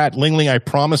the chat. Ling Ling, I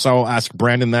promise I will ask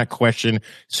Brandon that question as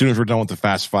soon as we're done with the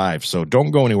Fast Five. So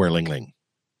don't go anywhere, Ling Ling.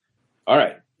 All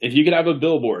right. If you could have a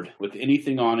billboard with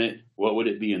anything on it, what would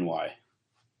it be and why?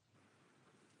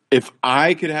 If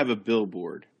I could have a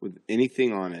billboard with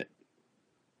anything on it,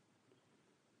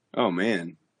 oh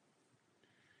man.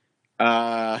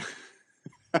 I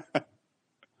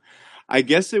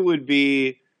guess it would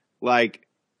be like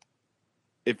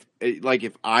if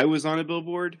I was on a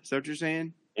billboard. Is that what you're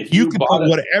saying? If you could put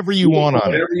whatever you want on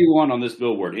it. Whatever you want on this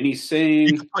billboard. Any saying.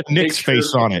 You could put Nick's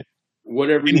face on it.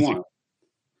 Whatever you want.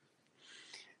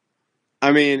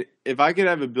 I mean, if I could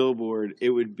have a billboard,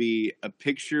 it would be a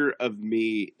picture of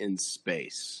me in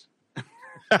space.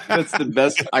 That's the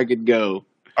best I could go.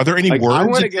 Are there any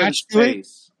words attached to it?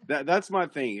 That's my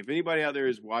thing. If anybody out there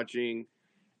is watching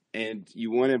and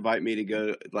you want to invite me to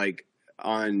go like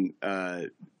on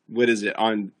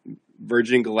on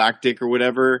Virgin Galactic or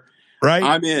whatever, right?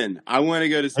 I'm in. I want to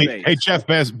go to space. Hey Jeff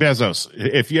Bezos,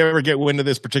 if you ever get wind of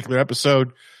this particular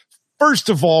episode, first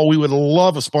of all, we would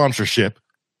love a sponsorship.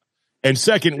 And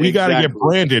second, we got to get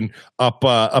Brandon up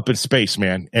in space,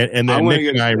 man. And then Nick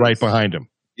and I right behind him.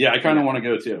 Yeah, I kind of want to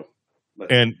go too.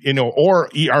 And or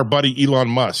our buddy Elon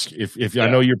Musk, if I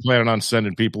know you're planning on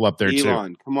sending people up there too.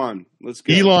 Elon, come on, let's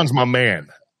go. Elon's my man.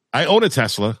 I own a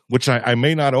Tesla, which I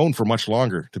may not own for much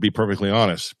longer, to be perfectly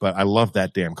honest. But I love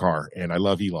that damn car, and I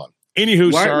love Elon.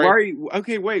 Anywho, why sorry. are you,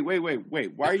 okay, wait. Why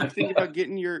are you thinking about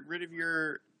getting rid of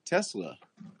your Tesla?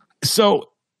 So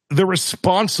the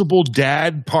responsible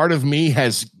dad part of me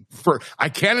I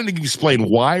can't explain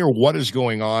why or what is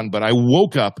going on, but I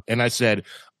woke up and I said,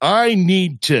 I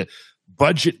need to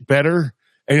budget better.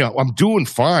 And, I'm doing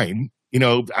fine.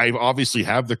 I obviously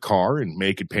have the car and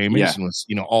making payments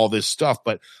and, all this stuff.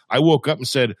 But I woke up and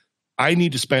said, I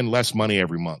need to spend less money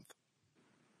every month.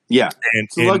 Yeah.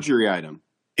 It's a luxury item.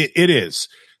 It is.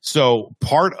 So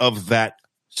part of that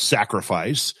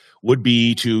sacrifice would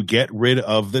be to get rid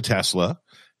of the Tesla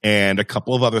and a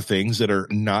couple of other things that are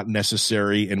not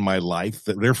necessary in my life.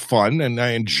 That they're fun and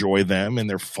I enjoy them and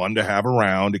they're fun to have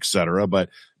around, etc., but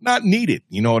not needed.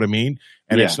 You know what I mean?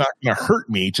 And it's not going to hurt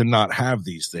me to not have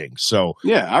these things. So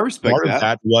I respect part of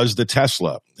that was the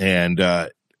Tesla. And,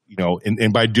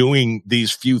 and by doing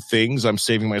these few things, I'm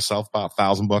saving myself about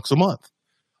 $1,000 a month.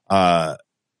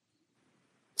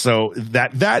 So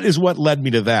that is what led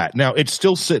me to that. Now it's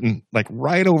still sitting like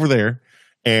right over there.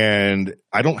 And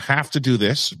I don't have to do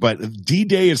this, but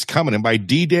D-Day is coming. And by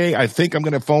D-Day, I think I'm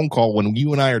going to phone call when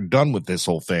you and I are done with this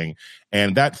whole thing.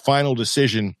 And that final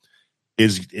decision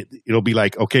it'll be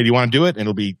like, okay, do you want to do it? And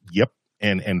it'll be, yep.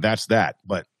 And that's that.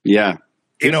 But good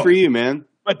for you, man.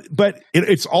 But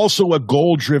it's also a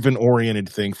goal-driven oriented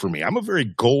thing for me. I'm a very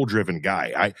goal-driven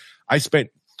guy. I spent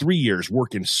 3 years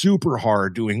working super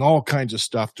hard, doing all kinds of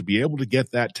stuff to be able to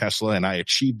get that Tesla, and I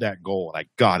achieved that goal, and I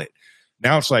got it.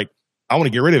 Now it's like, I want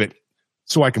to get rid of it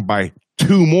so I can buy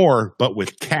 2 more, but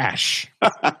with cash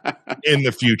in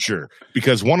the future,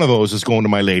 because one of those is going to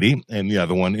my lady and the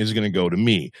other one is going to go to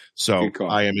me. So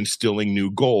I am instilling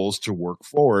new goals to work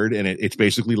forward, and it's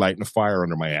basically lighting a fire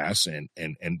under my ass. And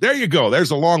there you go. There's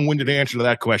a long-winded answer to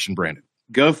that question, Brandon.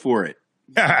 Go for it.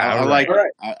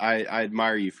 I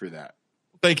admire you for that.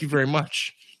 Thank you very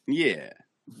much. Yeah.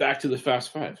 Back to the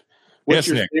Fast Five. What's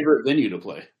your favorite venue to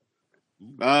play?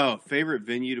 Oh, favorite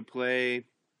venue to play.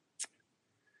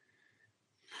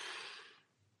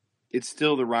 It's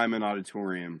still the Ryman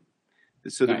Auditorium.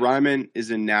 So the Ryman is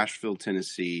in Nashville,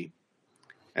 Tennessee.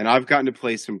 And I've gotten to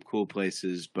play some cool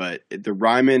places, but the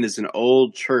Ryman is an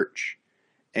old church.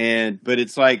 But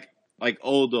it's like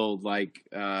old, like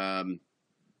early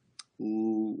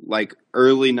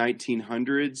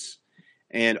 1900s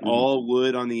and all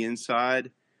wood on the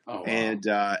inside. Oh,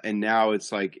 wow. And now it's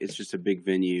just a big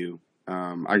venue.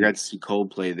 I got to see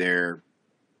Coldplay there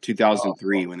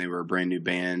 2003 when they were a brand new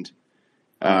band.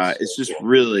 It's just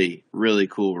really, really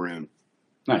cool room.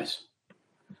 Nice.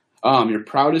 Your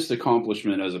proudest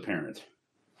accomplishment as a parent?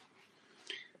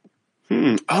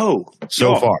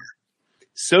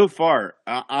 So far,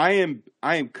 I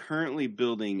am currently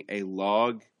building a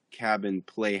log cabin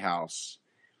playhouse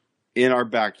in our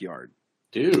backyard.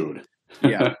 Dude.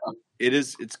 Yeah.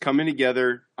 It's coming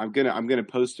together. I'm gonna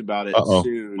post about it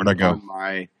soon on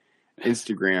my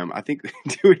Instagram. I think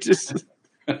we're just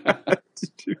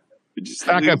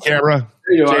back up camera.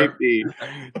 There you are. JP.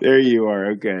 There you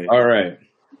are. Okay. All right.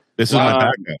 This is my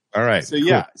backup. All right. So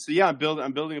cool.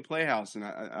 I'm building a playhouse, and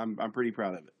I'm pretty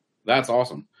proud of it. That's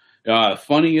awesome.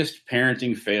 Funniest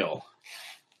parenting fail.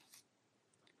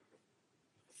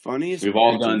 Funniest. We've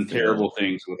all done terrible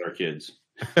things with our kids.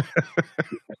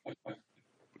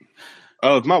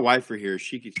 Oh, if my wife were here,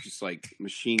 she could just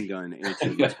machine gun answer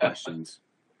these questions.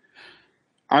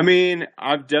 I mean,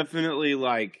 I've definitely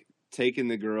taken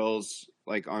the girls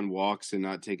on walks and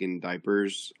not taking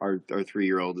diapers. Our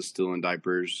 3-year-old is still in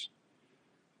diapers.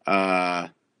 So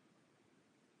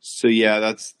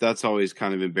yeah, that's always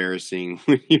kind of embarrassing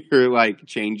when you're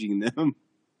changing them.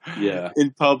 Yeah. In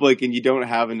public and you don't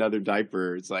have another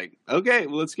diaper. It's okay,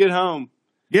 well, let's get home.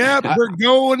 Yeah, we're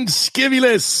going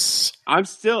skivvyless. I'm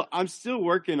still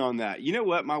working on that. You know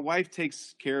what? My wife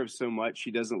takes care of so much;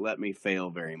 she doesn't let me fail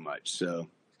very much. So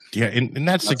yeah, and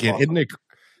that's again, awesome. Isn't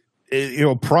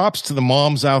it? Props to the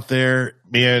moms out there,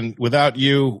 man. Without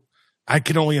you, I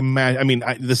can only imagine. I mean,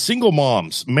 the single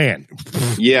moms, man.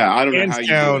 Yeah, I don't know how you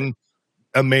do it.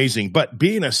 Amazing, but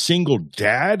being a single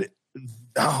dad,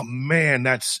 oh man,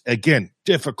 that's again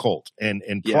difficult. And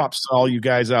props to all you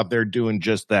guys out there doing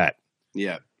just that.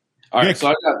 Yeah. All right.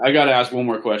 So I got to ask one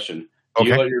more question. Do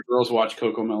you let your girls watch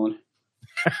Coco Melon?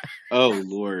 Oh,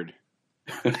 Lord.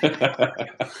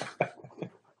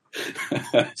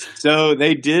 So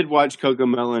they did watch Coco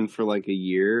Melon for a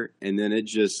year, and then it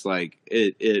just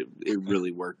it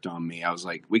really worked on me. I was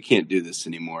like, we can't do this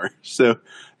anymore. So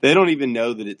they don't even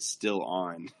know that it's still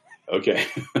on. Okay.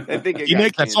 I think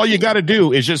Nick, that's all you got to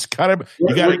do is just cut them.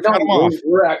 You got to cut them off.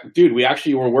 Dude, we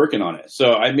actually were working on it.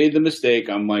 So I made the mistake.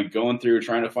 I'm going through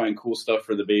trying to find cool stuff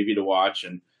for the baby to watch,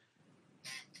 and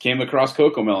came across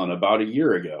Coco Melon about a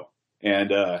year ago.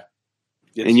 And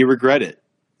you regret it.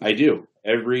 I do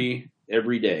every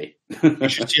day. You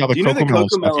should see all the Coco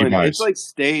Melon. It's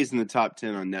stays in the top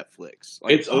 10 on Netflix.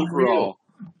 It's overall.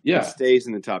 Yeah, it stays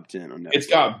in the top 10 on Netflix. It's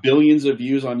got billions of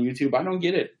views on YouTube. I don't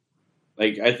get it.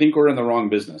 I think we're in the wrong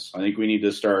business. I think we need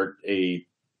to start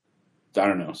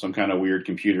some kind of weird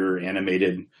computer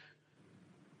animated.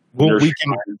 Well,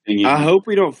 I hope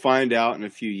we don't find out in a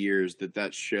few years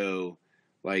that show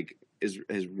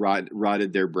has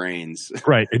rotted their brains.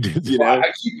 Right.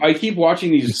 I keep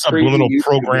watching these subliminal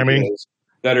programming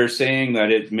that are saying that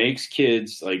it makes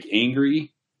kids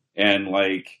angry and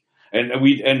I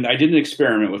did an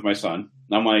experiment with my son.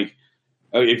 I'm like,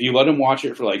 if you let him watch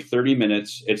it for 30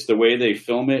 minutes, it's the way they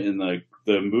film it and the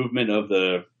movement of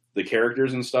the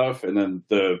characters and stuff, and then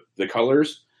the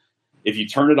colors. If you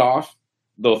turn it off,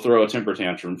 they'll throw a temper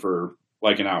tantrum for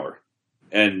an hour.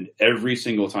 And every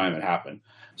single time it happened.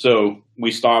 So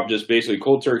we stopped, just basically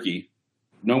cold turkey.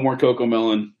 No more Coco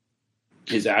Melon.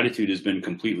 His attitude has been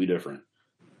completely different.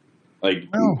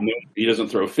 He doesn't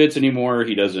throw fits anymore.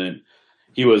 He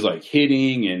was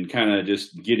hitting and kind of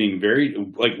just getting very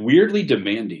weirdly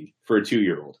demanding for a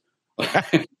 2-year-old.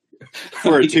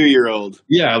 For a 2-year-old.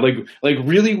 Yeah.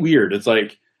 Really weird. It's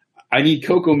I need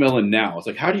Coco Melon now. It's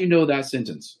like, how do you know that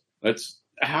sentence? That's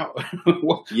how.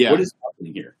 What is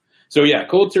happening here? So yeah,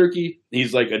 cold turkey.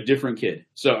 He's like a different kid.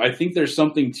 So I think there's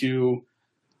something to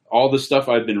all the stuff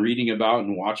I've been reading about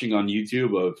and watching on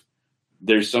YouTube of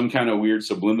there's some kind of weird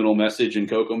subliminal message in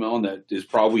Coco Melon that is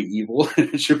probably evil.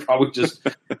 It should probably just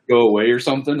go away or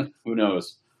something. Who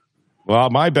knows? Well,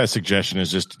 my best suggestion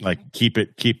is just like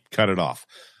cut it off.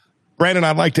 Brandon,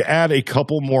 I'd like to add a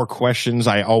couple more questions.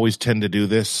 I always tend to do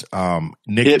this.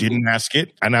 Nick didn't ask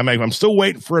it, and I'm still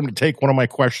waiting for him to take one of my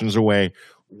questions away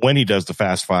when he does the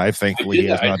Fast Five. Thankfully, he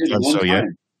has not done so yet.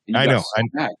 I know.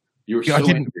 You were so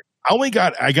angry.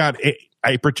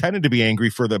 I pretended to be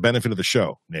angry for the benefit of the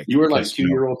show, Nick. You were like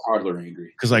 2-year-old toddler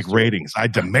angry. Because like ratings, I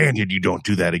demanded you don't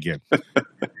do that again.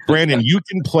 Brandon, you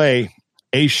can play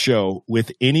a show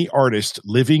with any artist,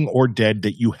 living or dead,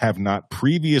 that you have not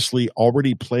previously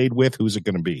already played with. Who's it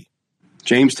going to be?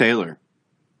 James Taylor.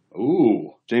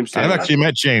 Ooh. James Taylor. I've actually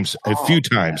met James a few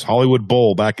times. Hollywood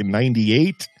Bowl back in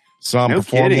 '98. Saw him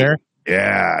perform there.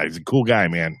 Yeah, he's a cool guy,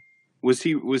 man. Was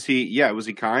he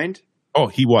kind? Oh,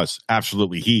 he was.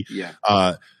 Absolutely.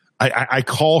 I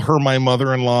call her my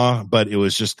mother-in-law, but it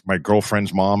was just my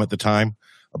girlfriend's mom at the time.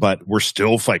 But we're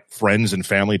still like friends and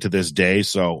family to this day.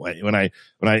 So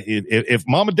if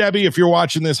Mama Debbie, if you're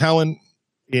watching this, Helen,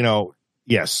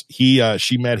 yes,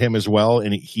 she met him as well,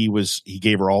 and he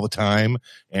gave her all the time,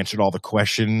 answered all the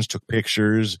questions, took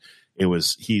pictures.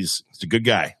 He's a good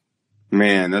guy.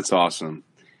 Man, that's awesome.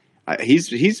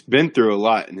 He's been through a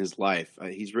lot in his life.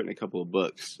 He's written a couple of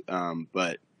books,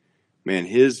 but man,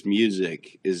 his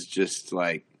music is just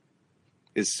like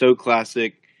it's so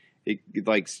classic. It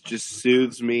like just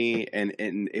soothes me, and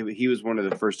he was one of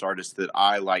the first artists that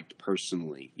I liked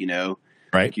personally. Right?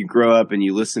 Like you grow up and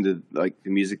you listen to like the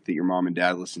music that your mom and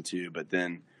dad listened to, but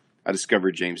then I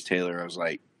discovered James Taylor. I was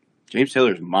like, James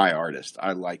Taylor is my artist.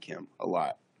 I like him a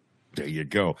lot. There you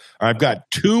go. I've got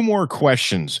 2 more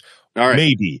questions. All right.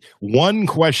 Maybe one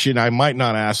question I might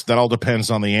not ask. That all depends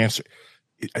on the answer.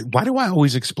 Why do I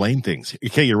always explain things?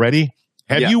 Okay, you ready?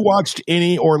 Have you watched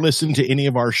any or listened to any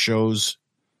of our shows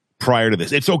prior to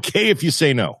this? It's okay if you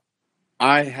say no.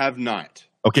 I have not.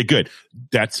 Okay, good.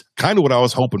 That's kind of what I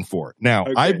was hoping for. Now,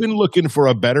 okay. I've been looking for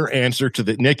a better answer to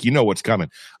the Nick, you know what's coming.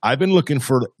 I've been looking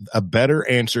for a better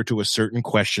answer to a certain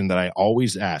question that I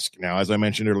always ask. Now, as I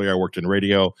mentioned earlier, I worked in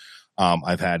radio.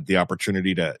 I've had the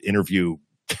opportunity to interview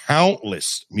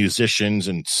countless musicians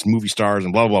and movie stars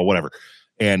and blah, blah, whatever.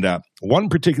 And one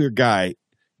particular guy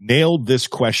nailed this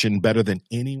question better than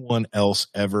anyone else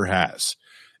ever has.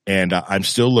 And I'm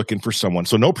still looking for someone.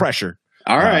 So no pressure.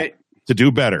 All right. To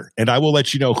do better. And I will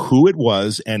let you know who it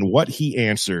was and what he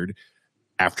answered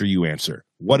after you answer.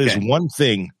 What is one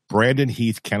thing Brandon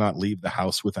Heath cannot leave the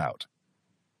house without?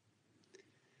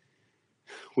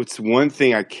 What's one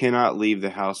thing I cannot leave the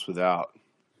house without?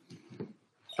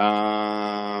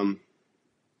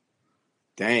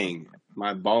 Dang,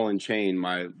 my ball and chain,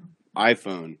 my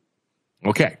iPhone.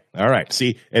 Okay. All right.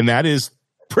 See, and that is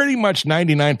pretty much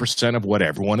 99% of what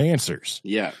everyone answers.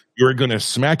 Yeah. You're going to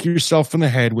smack yourself in the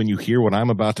head when you hear what I'm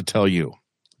about to tell you.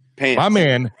 Pants. My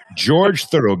man, George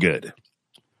Thorogood,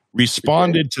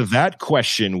 responded to that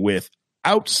question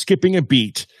without skipping a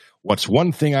beat. What's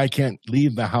one thing I can't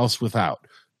leave the house without?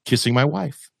 Kissing my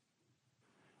wife.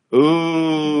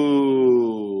 Ooh.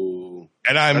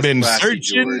 And I've been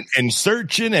searching and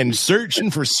searching and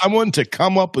searching for someone to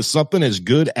come up with something as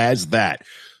good as that.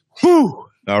 Whew.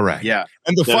 All right. Yeah.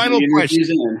 And the final question.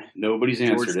 Nobody's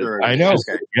answered it. I know.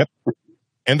 Okay. Yep.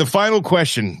 And the final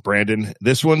question, Brandon,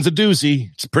 this one's a doozy.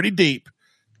 It's pretty deep.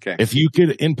 Okay. If you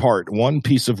could impart one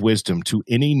piece of wisdom to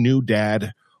any new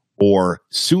dad or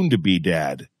soon-to-be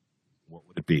dad, what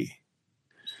would it be?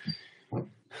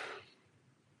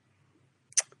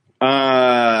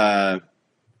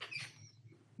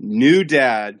 New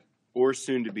dad or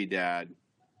soon-to-be dad,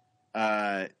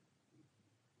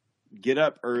 get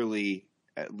up early,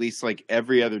 at least like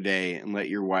every other day, and let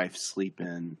your wife sleep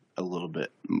in a little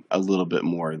bit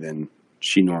more than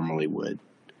she normally would,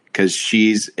 because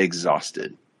she's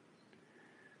exhausted.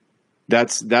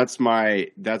 That's my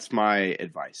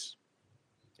advice.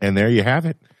 And there you have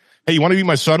it. Hey, you want to be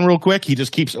my son real quick? He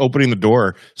just keeps opening the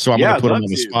door, so I'm going to put him on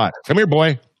the spot. Come here,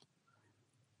 boy.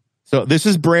 So this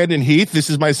is Brandon Heath. This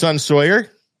is my son, Sawyer.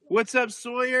 What's up,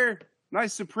 Sawyer?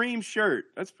 Nice Supreme shirt.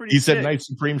 That's pretty He sick. said nice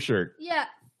Supreme shirt. Yeah,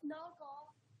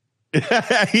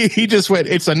 knockoff. he just went,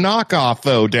 it's a knockoff,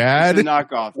 though, Dad. It's a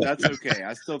knockoff. That's okay.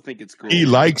 I still think it's cool. He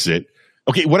likes it.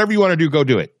 Okay, whatever you want to do, go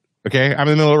do it. Okay? I'm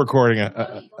in the middle of recording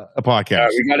a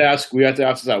podcast. We have to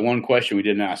ask that one question we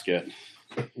didn't ask yet.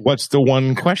 What's the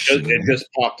one question? It just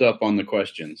popped up on the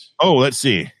questions. Oh, let's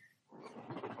see.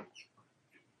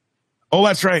 Oh,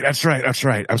 that's right.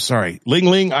 I'm sorry. Ling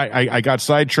Ling, I got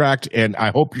sidetracked, and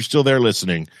I hope you're still there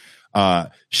listening.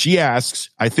 She asks,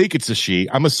 I think it's a she.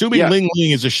 I'm assuming Ling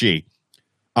Ling is a she.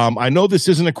 I know this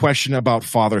isn't a question about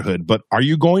fatherhood, but are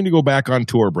you going to go back on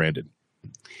tour, Brandon?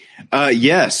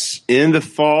 Yes. In the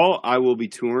fall, I will be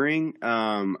touring.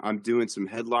 I'm doing some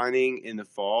headlining in the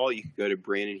fall. You can go to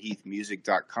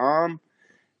brandonheathmusic.com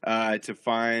to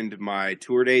find my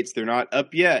tour dates. They're not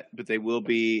up yet, but they will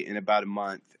be in about a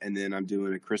month. And then I'm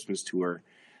doing a Christmas tour.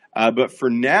 But for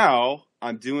now,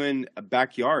 I'm doing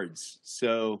backyards.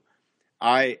 So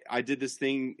I did this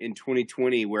thing in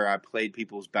 2020 where I played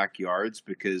people's backyards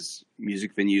because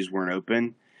music venues weren't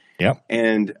open. Yep.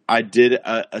 And I did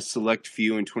a select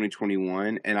few in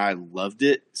 2021, and I loved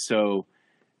it. So,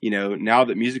 now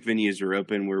that music venues are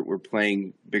open, we're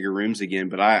playing bigger rooms again.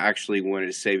 But I actually wanted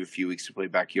to save a few weeks to play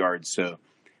backyards. So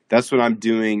that's what I'm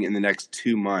doing in the next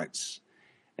 2 months.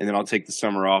 And then I'll take the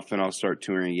summer off, and I'll start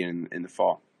touring again in the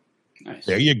fall. Nice.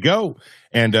 There you go.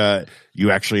 And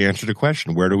you actually answered a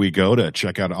question. Where do we go to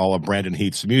check out all of Brandon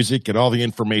Heath's music, get all the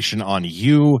information on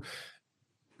you?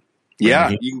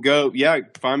 Yeah, you can go. Yeah,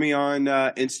 find me on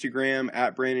Instagram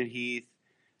at Brandon Heath,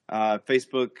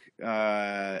 Facebook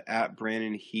at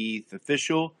Brandon Heath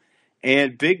Official.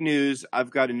 And big news,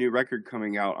 I've got a new record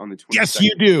coming out on the 22nd. Yes,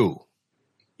 you do.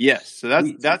 Yes, so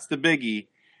that's the biggie.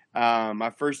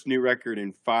 My first new record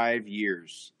in 5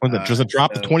 years. Does it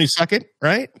drop the 22nd,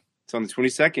 right? It's on the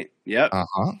 22nd. Yep.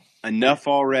 Uh-huh. Enough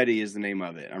Already is the name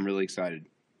of it. I'm really excited.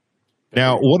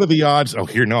 Now, what are the odds? Oh,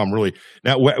 here, no, I'm really.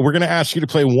 Now, we're going to ask you to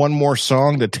play one more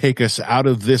song to take us out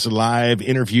of this live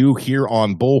interview here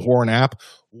on Bullhorn app.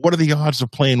 What are the odds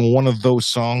of playing one of those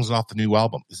songs off the new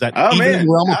album? Is that even a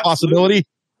realm of possibility?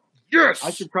 Yes.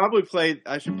 I should probably play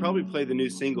the new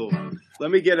single.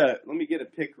 Let me get a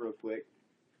pick real quick.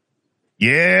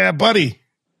 Yeah, buddy.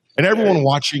 And everyone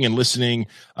watching and listening,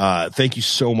 thank you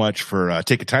so much for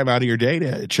taking time out of your day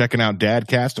to checking out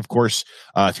Dadcast. Of course,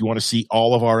 if you want to see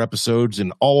all of our episodes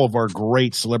and all of our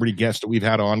great celebrity guests that we've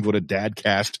had on, go to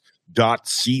dadcast.co.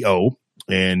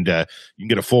 And you can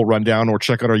get a full rundown or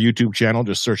check out our YouTube channel.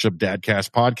 Just search up Dadcast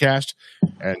Podcast,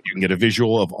 and you can get a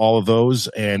visual of all of those.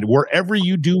 And wherever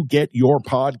you do get your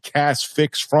podcast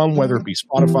fix from, whether it be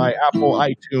Spotify, Apple,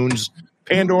 iTunes,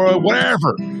 Pandora,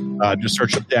 whatever, just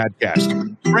search up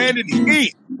Dadcast. Brandon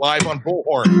Heath, live on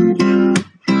Bullhorn.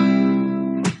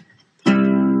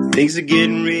 Things are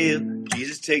getting real.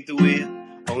 Jesus, take the wheel.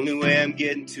 Only way I'm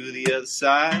getting to the other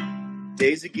side.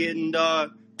 Days are getting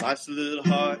dark. Life's a little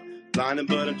hard. Blinded,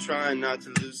 but I'm trying not to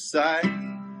lose sight.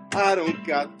 I don't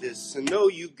got this. I know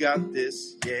you got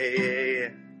this. Yeah.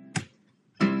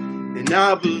 And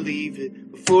I believe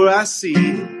it before I see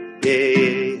it.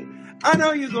 Yeah. I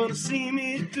know you're gonna see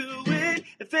me do it.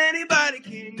 If anybody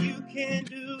can, you can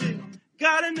do it.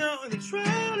 Gotta know in the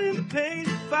trial and the pain,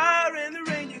 the fire and the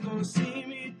rain, you're gonna see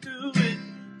me do it.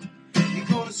 You're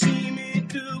gonna see me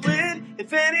do it.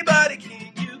 If anybody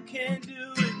can, you can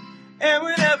do it. And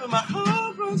whenever my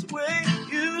heart runs away,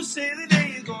 you say the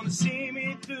day you're gonna see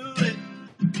me do it.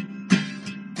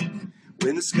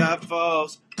 When the sky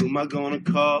falls, who am I gonna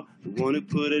call? The one who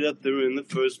put it up there in the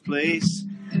first place.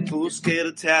 Full scale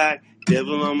attack,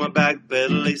 devil on my back,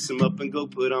 better lace him up and go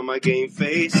put on my game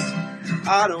face.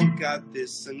 I don't got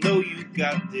this, I know you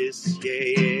got this,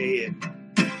 yeah.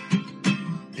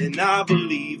 And I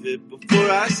believe it before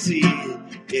I see it,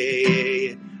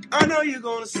 yeah. I know you're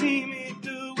gonna see me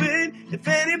do it. If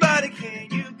anybody can,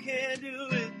 you can do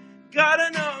it.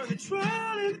 Gotta know in the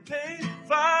trial and the pain,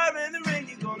 fire and the rain,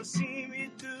 you're gonna see me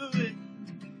do it.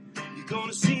 You're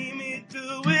gonna see me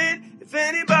do it. If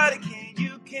anybody can,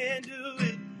 you can do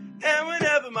it. And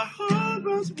whenever my heart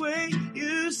runs away,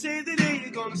 you say the day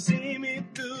you're gonna see me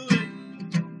do it.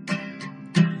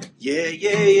 Yeah,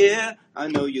 yeah, yeah, I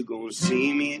know you're gonna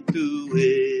see me do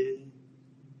it.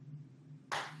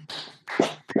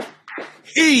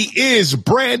 He is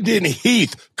Brandon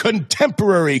Heath,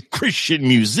 contemporary Christian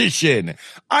musician.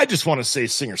 I just want to say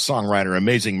singer-songwriter,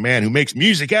 amazing man who makes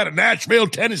music out of Nashville,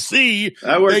 Tennessee.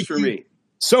 That works for me.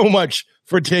 So much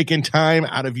for taking time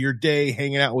out of your day,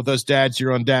 hanging out with us dads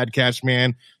here on Dadcast,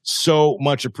 man. So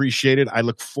much appreciated. I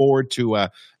look forward to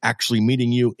actually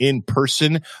meeting you in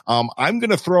person. I'm going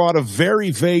to throw out a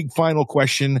very vague final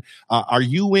question. Are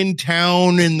you in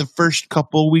town in the first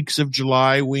couple weeks of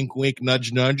July? Wink, wink,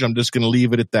 nudge, nudge. I'm just going to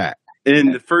leave it at that.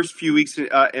 In the first few weeks,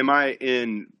 am I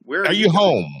in, where are you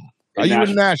home? Are you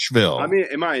in Nashville? I mean,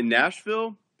 am I in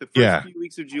Nashville the first few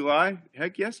weeks of July?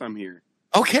 Heck yes, I'm here.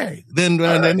 Okay, then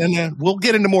we'll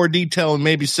get into more detail and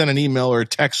maybe send an email or a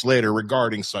text later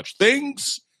regarding such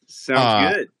things.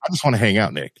 Sounds good. I just want to hang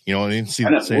out, Nick. You know what I mean? See,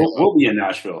 we'll be in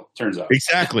Nashville. Turns out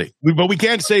exactly, but we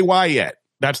can't say why yet.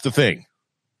 That's the thing.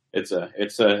 It's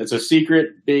a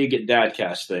secret big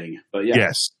Dadcast thing. But yeah,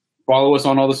 yes. Follow us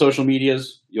on all the social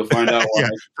medias. You'll find out why. Yeah,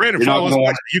 Brandon, follow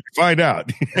us. You can find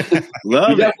out. You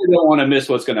definitely don't want to miss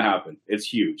what's going to happen. It's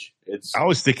huge. I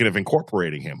was thinking of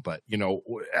incorporating him, but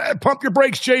pump your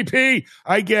brakes, JP.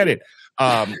 I get it.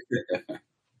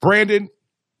 Brandon,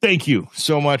 thank you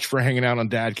so much for hanging out on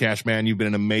Dadcast, man. You've been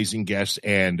an amazing guest,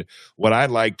 and what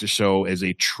I'd like to show is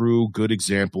a true good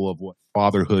example of what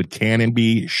fatherhood can and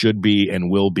be, should be, and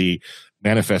will be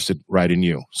manifested right in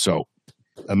you. So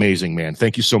amazing, man.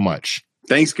 Thank you so much.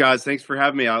 Thanks, guys. Thanks for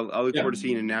having me. I'll look forward to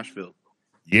seeing you in Nashville.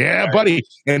 Yeah, buddy.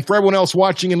 And for everyone else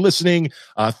watching and listening,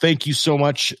 thank you so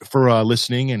much for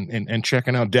listening and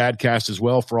checking out Dadcast as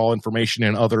well. For all information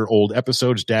and other old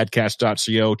episodes,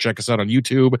 dadcast.co. Check us out on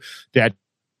YouTube,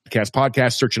 Dadcast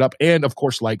Podcast. Search it up. And, of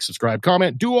course, like, subscribe,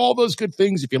 comment. Do all those good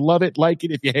things. If you love it, like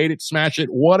it. If you hate it, smash it.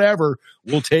 Whatever.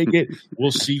 We'll take it.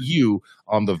 We'll see you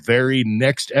on the very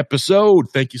next episode.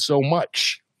 Thank you so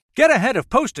much. Get ahead of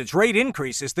postage rate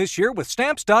increases this year with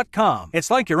Stamps.com.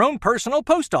 It's like your own personal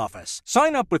post office.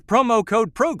 Sign up with promo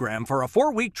code PROGRAM for a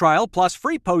 4-week trial plus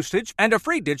free postage and a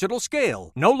free digital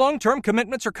scale. No long-term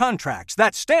commitments or contracts.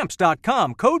 That's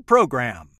Stamps.com, code PROGRAM.